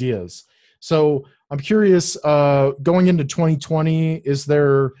book ideas. So I'm curious, going into 2020, is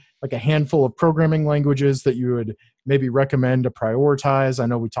there like a handful of programming languages that you would maybe recommend to prioritize? I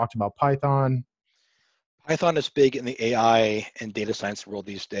know we talked about Python. Python is big in the AI and data science world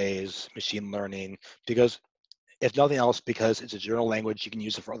these days, machine learning, because if nothing else, because it's a general language, you can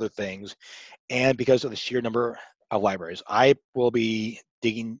use it for other things, and because of the sheer number of libraries. I will be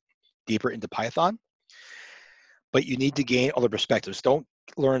digging deeper into Python, but you need to gain other perspectives. Don't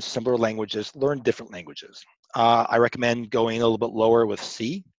learn similar languages, learn different languages. I recommend going a little bit lower with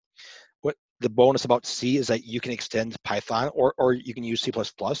C. What the bonus about C is that you can extend Python, or you can use C++,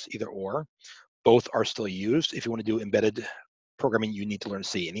 either or. Both are still used. If you want to do embedded programming, you need to learn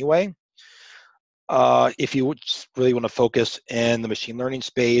C anyway. If you really want to focus in the machine learning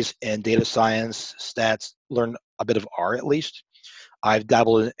space and data science, stats, learn a bit of R at least. I've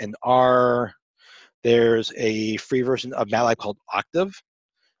dabbled in R. There's a free version of MATLAB called Octave.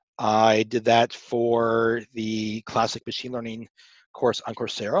 I did that for the classic machine learning course on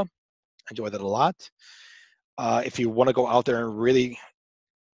Coursera. I enjoy that a lot. If you want to go out there and really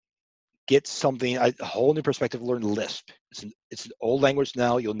get something, a whole new perspective, learn Lisp. It's an old language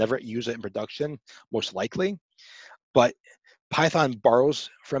now. You'll never use it in production, most likely. But Python borrows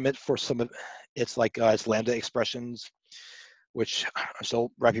from it for some of it's like its Lambda expressions, which I'm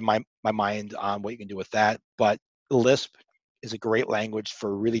still wrapping my mind on what you can do with that. But Lisp is a great language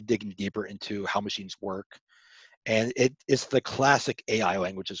for really digging deeper into how machines work. And it's the classic AI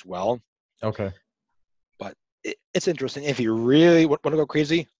language as well. Okay. But it's interesting. If you really want to go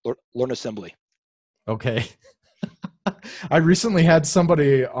crazy, learn assembly. Okay. I recently had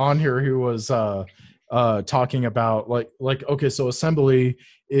somebody on here who was talking about like okay, so assembly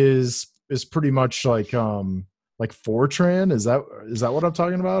is pretty much like like Fortran? Is that what I'm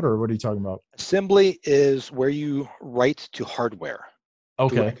talking about, or what are you talking about? Assembly is where you write to hardware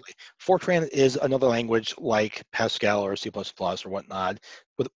Okay. directly. Fortran is another language like Pascal or C++ or whatnot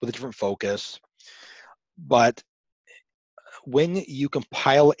with a different focus. But when you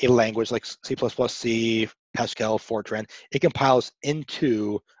compile a language like C++, C, Pascal, Fortran, it compiles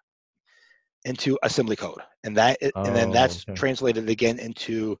into assembly code, and then Oh, that's okay. translated again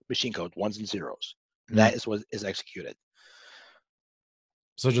into machine code, ones and zeros, and Mm. that is what is executed.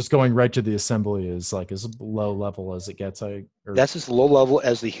 So just going right to the assembly is like as low level as it gets. That's as low level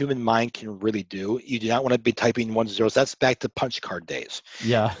as the human mind can really do. You do not want to be typing ones and zeros. That's back to punch card days.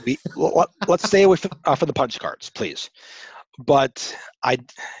 Yeah. Let's stay away from the punch cards, please. But I,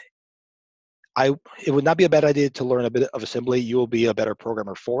 it would not be a bad idea to learn a bit of assembly. You will be a better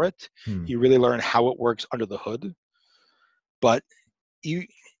programmer for it. Hmm. You really learn how it works under the hood. But you,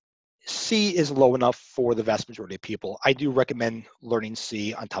 C is low enough for the vast majority of people. I do recommend learning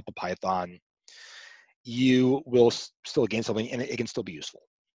C on top of Python. You will still gain something, and it can still be useful.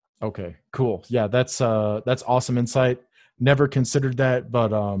 Okay, cool. Yeah, that's awesome insight. Never considered that,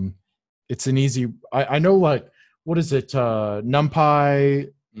 but it's an easy. I know, like, what is it? NumPy.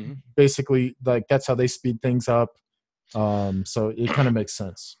 Mm-hmm. Basically, like that's how they speed things up. So it kind of makes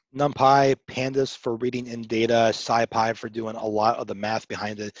sense. NumPy, Pandas for reading in data, SciPy for doing a lot of the math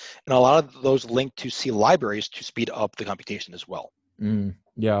behind it, and a lot of those link to C libraries to speed up the computation as well.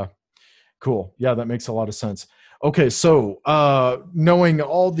 Yeah, cool. Yeah, that makes a lot of sense. Okay, so knowing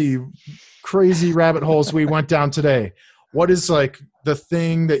all the crazy rabbit holes we went down today, what is like the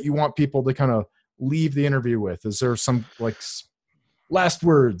thing that you want people to kind of leave the interview with? Is there some like last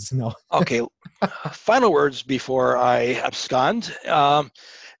words? No. Okay, final words before I abscond.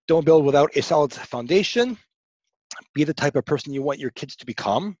 Don't build without a solid foundation. Be the type of person you want your kids to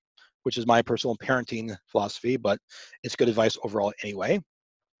become, which is my personal parenting philosophy, but it's good advice overall anyway.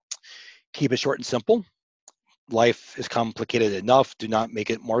 Keep it short and simple. Life is complicated enough. Do not make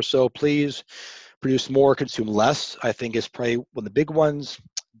it more so, please. Produce more, consume less, I think is probably one of the big ones.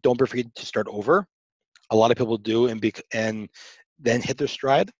 Don't be afraid to start over. A lot of people do and then hit their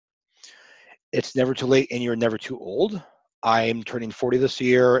stride. It's never too late and you're never too old. I'm turning 40 this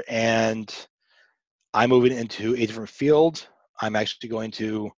year and I'm moving into a different field. I'm actually going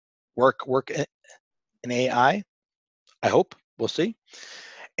to work in AI. I hope. We'll see.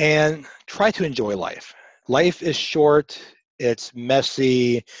 And try to enjoy life. Life is short. It's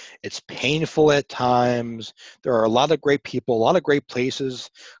messy. It's painful at times. There are a lot of great people, a lot of great places.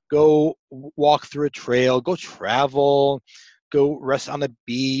 Go walk through a trail, go travel, go rest on the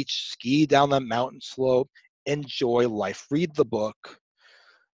beach, ski down the mountain slope, enjoy life. Read the book.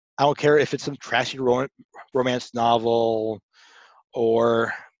 I don't care if it's some trashy romance novel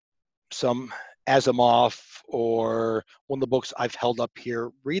or some Asimov or one of the books I've held up here.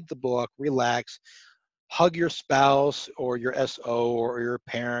 Read the book, relax, hug your spouse or your SO or your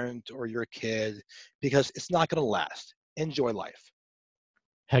parent or your kid because it's not going to last. Enjoy life.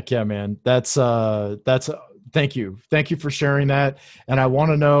 Heck yeah, man. Thank you. Thank you for sharing that. And I want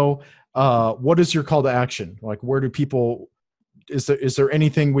to know, what is your call to action? Like, where do people, is there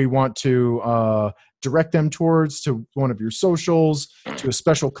anything we want to direct them towards, to one of your socials, to a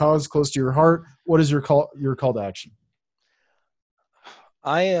special cause close to your heart? What is your call to action?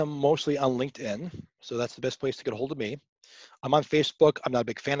 I am mostly on LinkedIn, so that's the best place to get a hold of me. I'm on Facebook. I'm not a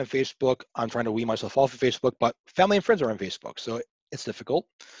big fan of Facebook. I'm trying to wean myself off of Facebook, but family and friends are on Facebook, so it's difficult.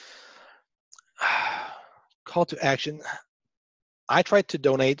 Call to action. I try to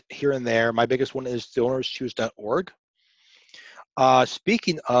donate here and there. My biggest one is donorschoose.org.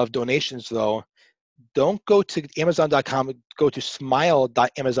 Speaking of donations, though, don't go to Amazon.com, go to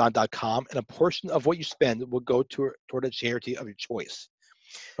smile.amazon.com, and a portion of what you spend will go toward a charity of your choice.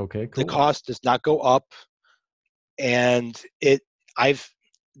 Okay, The cool. cost does not go up, and I've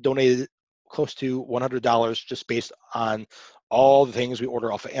donated close to $100 just based on all the things we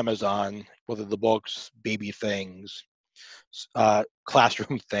order off of Amazon, whether the books, baby things,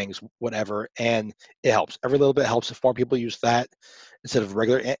 classroom things, whatever, and it helps. Every little bit helps. If more people use that instead of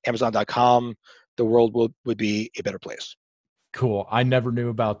regular Amazon.com, the world would be a better place. Cool. I never knew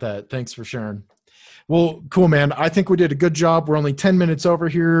about that. Thanks for sharing. Well, cool, man. I think we did a good job. We're only 10 minutes over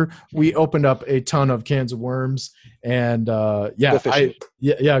here. We opened up a ton of cans of worms, and Go fishing.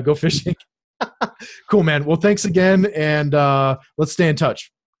 go fishing. Cool, man. Well, thanks again, and let's stay in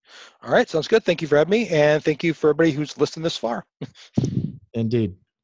touch. All right, sounds good. Thank you for having me, and thank you for everybody who's listened this far. Indeed.